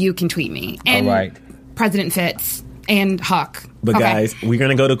world, you can tweet me. And all right. President Fitz and Huck. But guys, we're going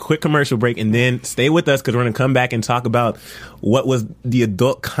to go to a quick commercial break, and then stay with us, because we're going to come back and talk about what was the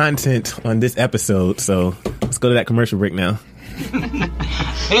adult content on this episode. So let's go to that commercial break now.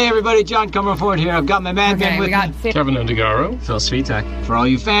 Hey everybody, John Comerford here. I've got my Mad Men with me. Kevin Undergaro. Phil Svitek. For all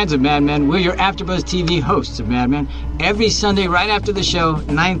you fans of Mad Men, we're your AfterBuzz TV hosts of Mad Men. Every Sunday right after the show,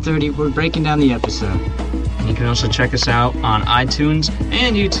 9:30, we're breaking down the episode. You can also check us out on iTunes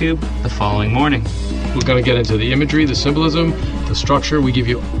and YouTube the following morning. We're going to get into the imagery, the symbolism, the structure. We give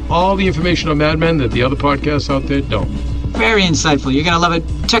you all the information on Mad Men that the other podcasts out there don't. Very insightful. You're going to love it.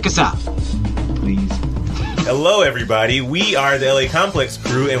 Check us out. Please. Hello, everybody. We are the LA Complex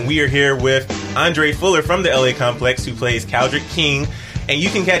crew, and we are here with Andre Fuller from the LA Complex, who plays Caldrick King. And you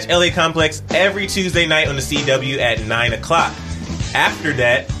can catch LA Complex every Tuesday night on the CW at 9 o'clock. After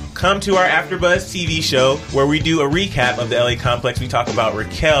that, come to our AfterBuzz TV show, where we do a recap of the LA Complex. We talk about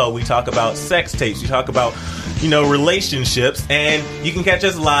Raquel, we talk about sex tapes, we talk about, you know, relationships, and you can catch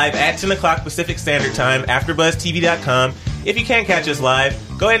us live at 10 o'clock Pacific Standard Time, AfterBuzzTV.com. If you can't catch us live,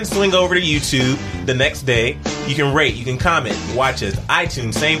 go ahead and swing over to YouTube the next day. You can rate, you can comment, watch us.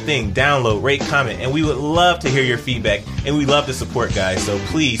 iTunes, same thing, download, rate, comment, and we would love to hear your feedback, and we love to support, guys, so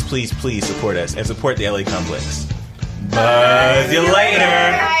please, please, please support us and support the LA Complex. Buzz you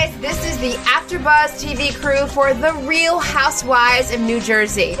later! guys, this is the AfterBuzz TV crew for The Real Housewives of New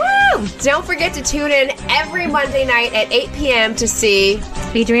Jersey. Woo! Don't forget to tune in every Monday night at 8 p.m. to see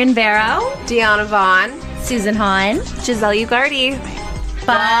Adrienne Barrow, Deanna Vaughn, Susan Hahn, Giselle Ugardi.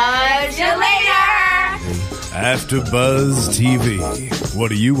 Buzz you later! AfterBuzz TV. What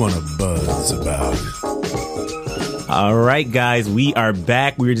do you want to buzz about? All right, guys, we are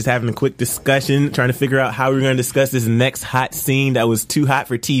back. We were just having a quick discussion, trying to figure out how we were going to discuss this next hot scene that was too hot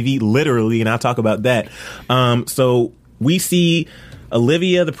for TV, literally, and I'll talk about that. So we see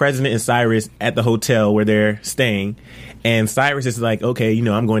Olivia, the president, and Cyrus at the hotel where they're staying. And Cyrus is like, okay,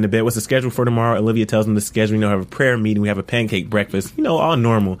 I'm going to bed. What's the schedule for tomorrow? Olivia tells him the schedule. Have a prayer meeting. We have a pancake breakfast. All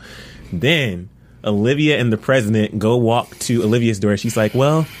normal. Then Olivia and the president go walk to Olivia's door. She's like,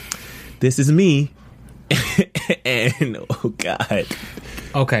 well, this is me. And oh God.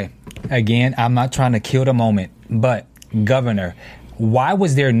 Okay. Again, I'm not trying to kill the moment, but Governor, why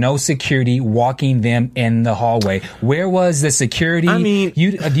was there no security walking them in the hallway? Where was the security? I mean,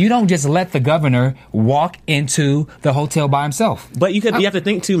 you don't just let the governor walk into the hotel by himself. But you have to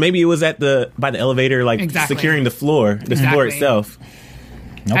think too. Maybe it was by the elevator, securing the floor itself.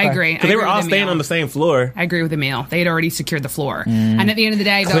 Okay. I agree. Because they were all staying on the same floor. I agree with Emil. They had already secured the floor. And at the end of the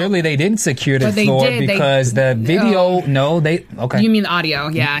day, clearly they didn't secure the floor because the video. Okay. You mean the audio?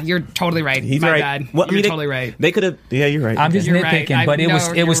 Yeah, you're totally right. He's My right. bad. Well, you're totally right. They could have. Yeah, you're right. I'm just nitpicking, but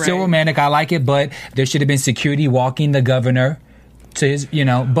it was still romantic. I like it, but there should have been security walking the governor to his.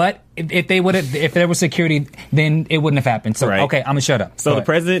 But if there was security, then it wouldn't have happened. So okay, I'm gonna shut up. So the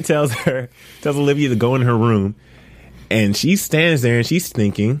president tells Olivia to go in her room. And she stands there and she's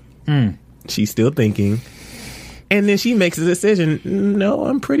thinking. She's still thinking. And then she makes a decision. No,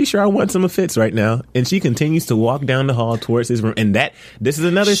 I'm pretty sure I want some of Fitz right now. And she continues to walk down the hall towards his room. And this is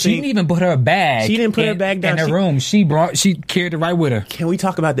another scene. She didn't even put her bag. She didn't put her bag down in her room. She carried it right with her. Can we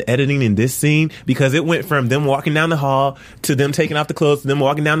talk about the editing in this scene? Because it went from them walking down the hall to them taking off the clothes to them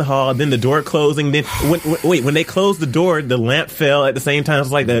walking down the hall, then the door closing. Then when they closed the door, the lamp fell at the same time. It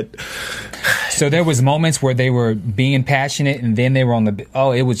was like that. So there was moments where they were being passionate, and then they were on the.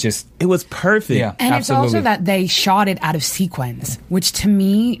 It was perfect. Yeah, and absolutely. It's also that they shot it out of sequence, which to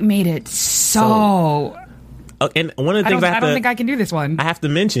me made it so. And one of the things I don't think I can do this one. I have to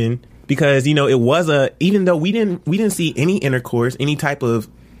mention because it was even though we didn't see any intercourse, any type of.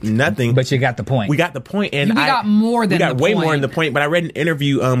 Nothing. But you got the point. We got the point. And we got more than the point. We got way more than the point. But I read an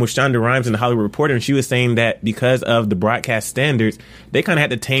interview with Shonda Rhimes in the Hollywood Reporter, and she was saying that because of the broadcast standards, they kind of had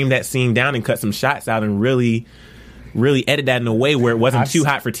to tame that scene down and cut some shots out and really, really edit that in a way where it wasn't too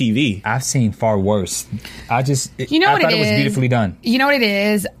hot for TV. I've seen far worse. I thought it was beautifully done. You know what it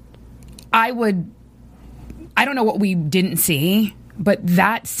is? I don't know what we didn't see. But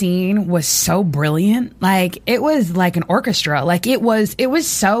that scene was so brilliant. Like, it was like an orchestra. Like, it was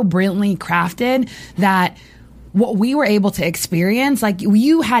so brilliantly crafted that what we were able to experience, like,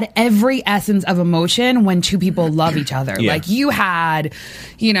 you had every essence of emotion when two people love each other. Yeah. Like, you had,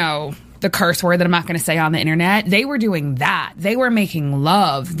 the curse word that I'm not going to say on the internet. They were doing that. They were making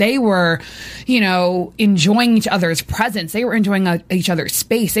love. They were, enjoying each other's presence. They were enjoying each other's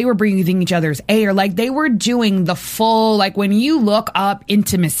space. They were breathing each other's air. Like, they were doing the full, like, when you look up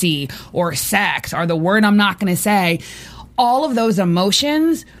intimacy or sex or the word I'm not going to say, all of those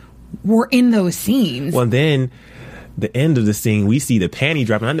emotions were in those scenes. Well, then the end of the scene, we see the panty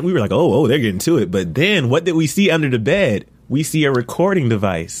dropping. We were like, oh, they're getting to it. But then what did we see under the bed? We see a recording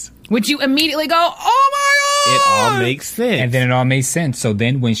device. Which you immediately go, oh my God! It all makes sense. And then it all makes sense. So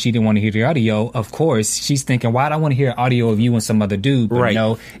then when she didn't want to hear the audio, of course, she's thinking, why do I want to hear audio of you and some other dude? But right.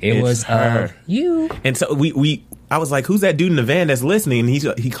 No, it was her. You. And so I was like, who's that dude in the van that's listening?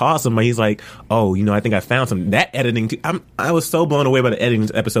 And he calls somebody. He's like, oh, I think I found some. That editing, too. I was so blown away by the editing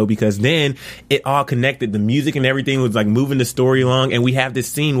episode because then it all connected. The music and everything was like moving the story along. And we have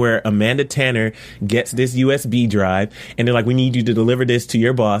this scene where Amanda Tanner gets this USB drive. And they're like, we need you to deliver this to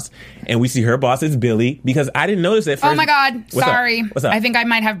your boss. And we see her boss is Billy because I didn't notice at first. Oh, my God. Sorry. What's up? I think I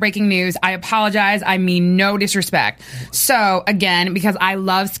might have breaking news. I apologize. I mean no disrespect. So, again, because I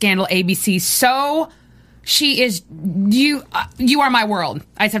love Scandal ABC so... She is, you are my world.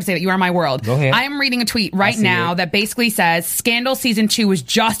 I just have to say that you are my world. Go ahead. I am reading a tweet right now that basically says Scandal Season 2 was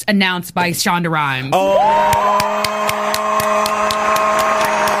just announced by Shonda Rhimes. Oh, God.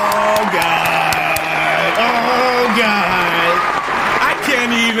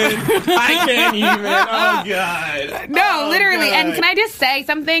 I can't even. Oh, God. No, literally. God. And can I just say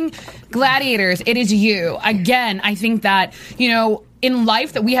something? Gladiators, it is you. Again, I think that, in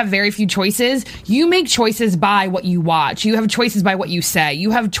life that we have very few choices. You make choices by what you watch. You have choices by what you say.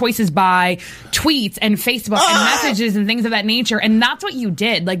 You have choices by tweets and Facebook and messages and things of that nature. And that's what you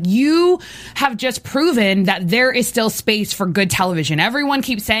did. Like, you have just proven that there is still space for good television. Everyone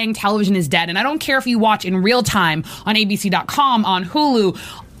keeps saying television is dead. And I don't care if you watch in real time on ABC.com, on Hulu,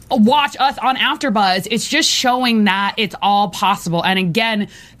 watch us on AfterBuzz. It's just showing that it's all possible. And again,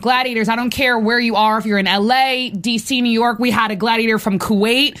 gladiators, I don't care where you are, if you're in LA, DC, New York. We had a gladiator from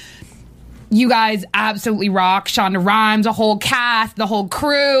Kuwait. You guys absolutely rock. Shonda Rhimes, the whole cast, the whole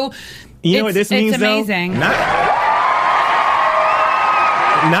crew. You know what this means, it's amazing. Though?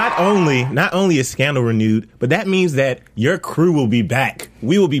 Not only is Scandal renewed, but that means that your crew will be back.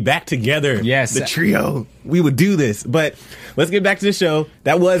 We will be back together. Yes. The trio. We would do this. But let's get back to the show.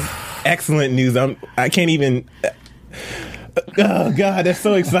 That was excellent news. I can't even... Oh, God, that's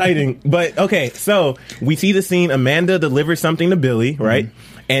so exciting. But, okay, so we see the scene. Amanda delivers something to Billy, right?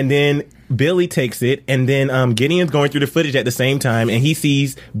 Mm-hmm. And then Billy takes it, and then Gideon's going through the footage at the same time, and he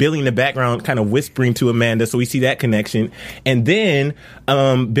sees Billy in the background kind of whispering to Amanda, so we see that connection. And then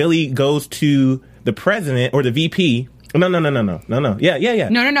Billy goes to the president, or the VP. No. Yeah.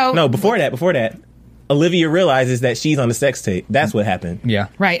 No, before that. Olivia realizes that she's on the sex tape. That's what happened. Yeah.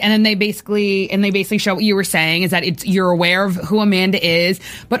 Right. And then they basically show what you were saying is that you're aware of who Amanda is,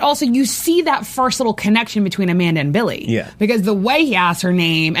 but also you see that first little connection between Amanda and Billy. Yeah. Because the way he asks her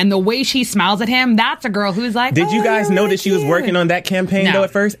name and the way she smiles at him, that's a girl who's like, did you guys know that she was working on that campaign though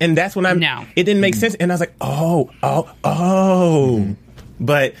at first? And that's when it didn't make sense. And I was like, oh.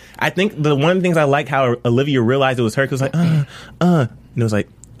 But I think one of the things I like how Olivia realized it was her, because it was like, and it was like,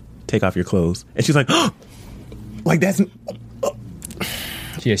 take off your clothes. And she's like, like that's...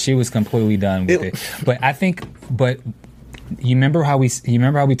 Yeah, she was completely done with it. But you remember how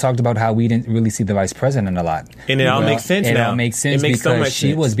we talked about how we didn't really see the vice president a lot. And it all makes sense now. It all makes sense because so much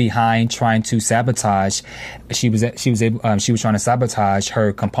she was behind trying to sabotage. She was trying to sabotage her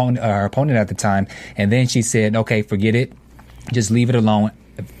opponent at the time. And then she said, okay, forget it. Just leave it alone.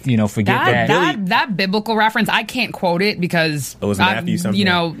 Forget that biblical reference. I can't quote it because it was Matthew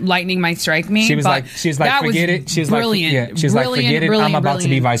something. Lightning might strike me. She was like, forget it. She was brilliant. She was like, forget it. I'm about to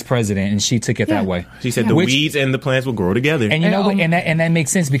be vice president, and she took it that way. She said the weeds and the plants will grow together. And and that makes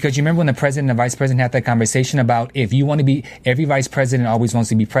sense because you remember when the president and the vice president had that conversation about if you want to be, every vice president always wants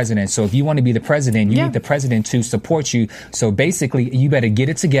to be president. So if you want to be the president, you need the president to support you. So basically, you better get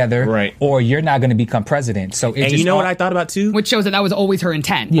it together, right? Or you're not going to become president. So what I thought about too, which shows that was always her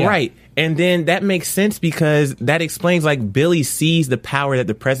intent. Yeah. Right. And then that makes sense because that explains, like, Billy sees the power that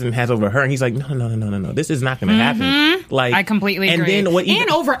the president has over her, and he's like, no, this is not going to happen. Like, I completely agree. And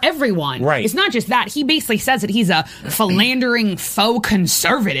then over everyone. Right. It's not just that. He basically says that he's a philandering faux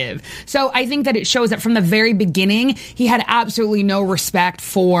conservative. So I think that it shows that from the very beginning, he had absolutely no respect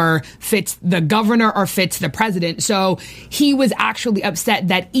for Fitz the governor or Fitz the president. So he was actually upset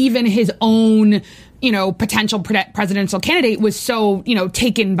that even his own potential presidential candidate was so,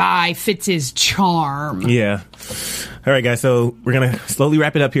 taken by Fitz's charm. Yeah. All right, guys. So we're going to slowly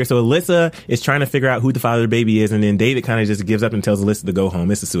wrap it up here. So Alyssa is trying to figure out who the father of the baby is. And then David kind of just gives up and tells Alyssa to go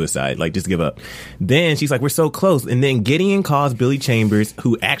home. It's a suicide. Like, just give up. Then she's like, we're so close. And then Gideon calls Billy Chambers,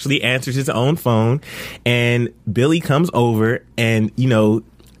 who actually answers his own phone. And Billy comes over and,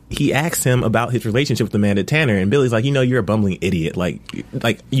 he asks him about his relationship with Amanda Tanner, and Billy's like, you're a bumbling idiot. Like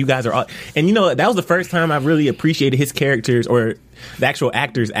you guys are all, and that was the first time I really appreciated his characters or the actual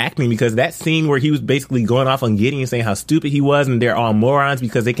actors acting, because that scene where he was basically going off on Gideon saying how stupid he was and they're all morons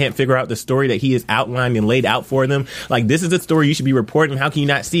because they can't figure out the story that he has outlined and laid out for them. Like, this is the story you should be reporting. How can you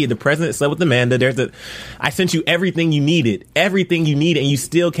not see it? The president slept with Amanda. I sent you everything you needed, and you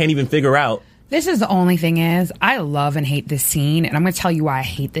still can't even figure out. This is the only thing is, I love and hate this scene, and I'm going to tell you why I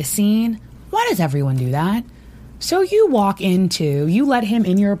hate this scene. Why does everyone do that? So you let him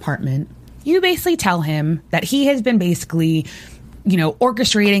in your apartment, you basically tell him that he has been basically,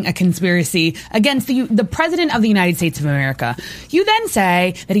 orchestrating a conspiracy against the president of the United States of America. You then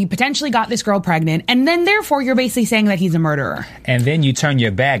say that he potentially got this girl pregnant, and then therefore you're basically saying that he's a murderer. And then you turn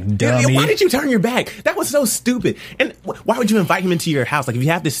your back, dummy. Why did you turn your back? That was so stupid. And why would you invite him into your house? Like, if you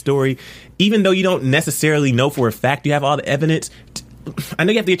have this story, even though you don't necessarily know for a fact you have all the evidence, I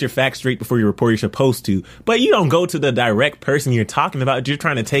know you have to get your facts straight before you report, you're supposed to, but you don't go to the direct person you're talking about, you're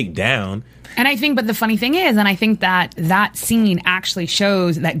trying to take down. And I think, but the funny thing is, and I think that scene actually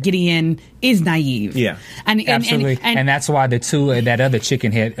shows that Gideon is naive. Yeah. And absolutely. And that's why that other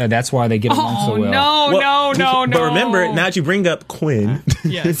chicken head, that's why they get along so well. But remember, now that you bring up Quinn,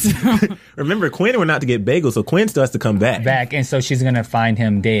 yes. remember Quinn went out to get bagels, so Quinn still has to come back, and so she's gonna find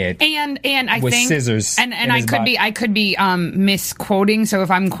him dead. And I with think scissors. And I could be misquoting. So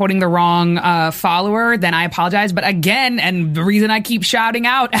if I'm quoting the wrong follower, then I apologize. But again, and the reason I keep shouting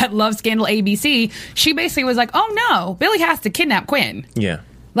out at Love Scandal ABC, she basically was like, "Oh no, Billy has to kidnap Quinn." Yeah.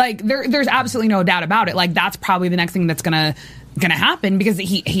 Like there's absolutely no doubt about it. Like that's probably the next thing that's gonna happen because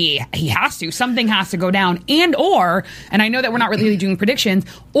he has to. Something has to go down, and I know that we're not really doing predictions,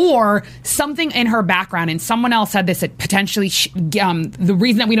 or something in her background. And someone else said this, that potentially the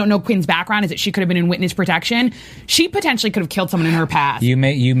reason that we don't know Quinn's background is that she could have been in witness protection. She potentially could have killed someone in her past. You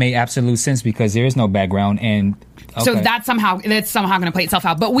made absolute sense because there is no background, and okay. So that's somehow going to play itself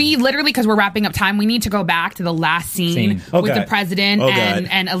out. But we literally, because we're wrapping up time, we need to go back to the last scene with the president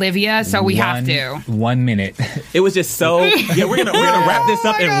and Olivia. So we have to 1 minute. It was just so. Yeah, we're gonna wrap this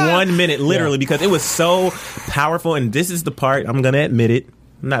up in 1 minute, literally, because it was so powerful. And this is the part, I'm gonna admit it,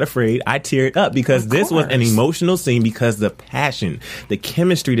 I'm not afraid, I teared up because this was an emotional scene because the passion, the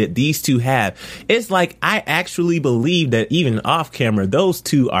chemistry that these two have. It's like I actually believe that even off camera, those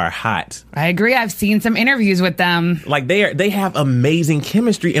two are hot. I agree. I've seen some interviews with them. Like they have amazing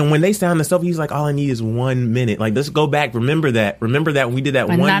chemistry, and when they sound the stuff, he's like, all I need is 1 minute. Like, let's go back. Remember that when we did that and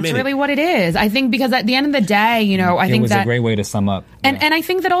 1 minute. And that's really what it is. I think because at the end of the day, I think it was a great way to sum up. And I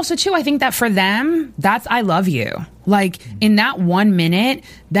think that also too, I think that for them, that's I love you. Like in that 1 minute,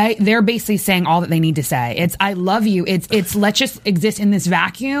 they're basically saying all that they need to say. It's I love you. It's let's just exist in this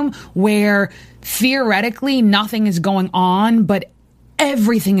vacuum where theoretically nothing is going on, but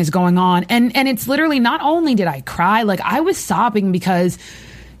everything is going on. And it's literally, not only did I cry, like I was sobbing because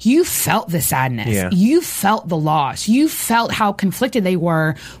you felt the sadness. Yeah. You felt the loss. You felt how conflicted they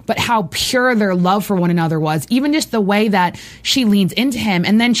were, but how pure their love for one another was. Even just the way that she leans into him.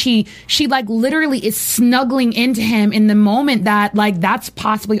 And then she like literally is snuggling into him in the moment that like that's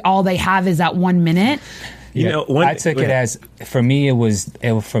possibly all they have is that 1 minute. I took it as, for me it was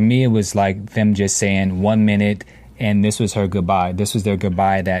like them just saying 1 minute. And this was her goodbye. This was their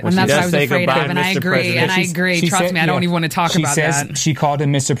goodbye. And that's what I was afraid of, and I agree. And I agree. Trust me, I don't even want to talk about that. She called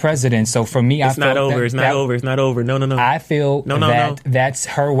him Mr. President. So for me, it's not over. It's not over. No. I feel that's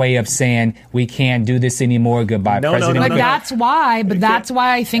her way of saying we can't do this anymore. Goodbye, President. But that's why. But that's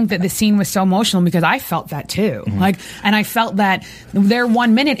why I think that the scene was so emotional, because I felt that too. Mm-hmm. And I felt that their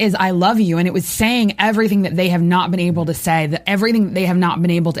 1 minute is I love you, and it was saying everything that they have not been able to say, that everything that they have not been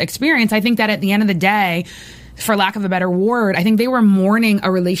able to experience. I think that at the end of the day, for lack of a better word, I think they were mourning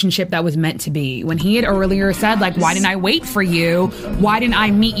a relationship that was meant to be. When he had earlier said, like, why didn't I wait for you? Why didn't I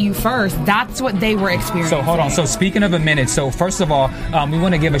meet you first? That's what they were experiencing. So hold on. So speaking of a minute, so first of all, we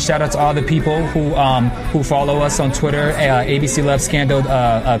want to give a shout out to all the people who follow us on Twitter, ABC Love Scandal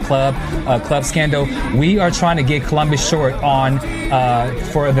Club Scandal. We are trying to get Columbus Short on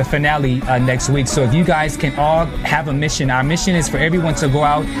for the finale next week. So if you guys can all have a mission, our mission is for everyone to go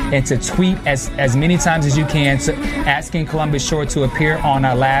out and to tweet as many times as you can, asking Columbus Short to appear on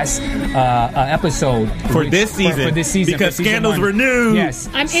our last episode for this season. Because Scandal's renewed. Yes,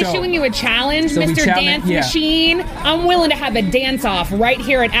 I'm issuing you a challenge, Mr. Dance Machine. I'm willing to have a dance off right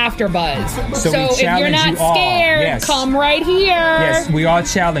here at AfterBuzz. So if you're not scared, come right here. Yes, we all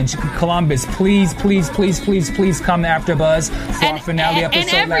challenge Columbus. Please come to AfterBuzz for our finale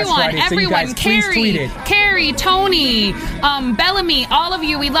episode and last Friday. So you guys please tweet it. Carrie, Tony, Bellamy, all of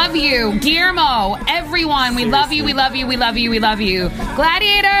you, we love you. Guillermo, everyone. We love you.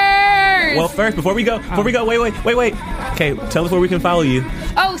 Gladiators! Well, first, before we go, wait. Okay, tell us where we can follow you.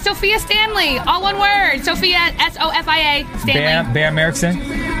 Oh, Sophia Stanley, all one word. Sophia, Sofia Stanley. Bear Merrickson.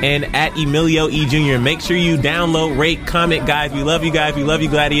 And at Emilio E. Jr. Make sure you download, rate, comment, guys. We love you guys. We love you,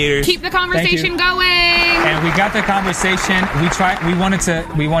 Gladiators. Keep the conversation going. And we got the conversation.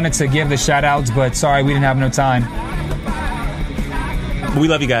 We wanted to give the shout outs, but sorry, we didn't have no time. We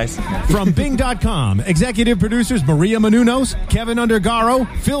love you guys. From Bing.com, executive producers Maria Menounos, Kevin Undergaro,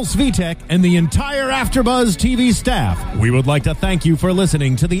 Phil Svitek, and the entire AfterBuzz TV staff, we would like to thank you for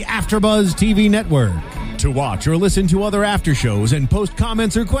listening to the AfterBuzz TV network. To watch or listen to other after shows and post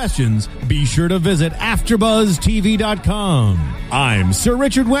comments or questions, be sure to visit AfterBuzzTV.com. I'm Sir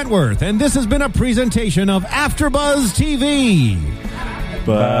Richard Wentworth, and this has been a presentation of AfterBuzz TV.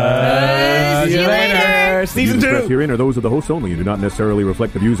 Buzz you later. Season 2. Herein are those of the hosts only and do not necessarily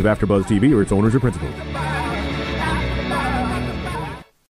reflect the views of AfterBuzz TV or its owners or principals.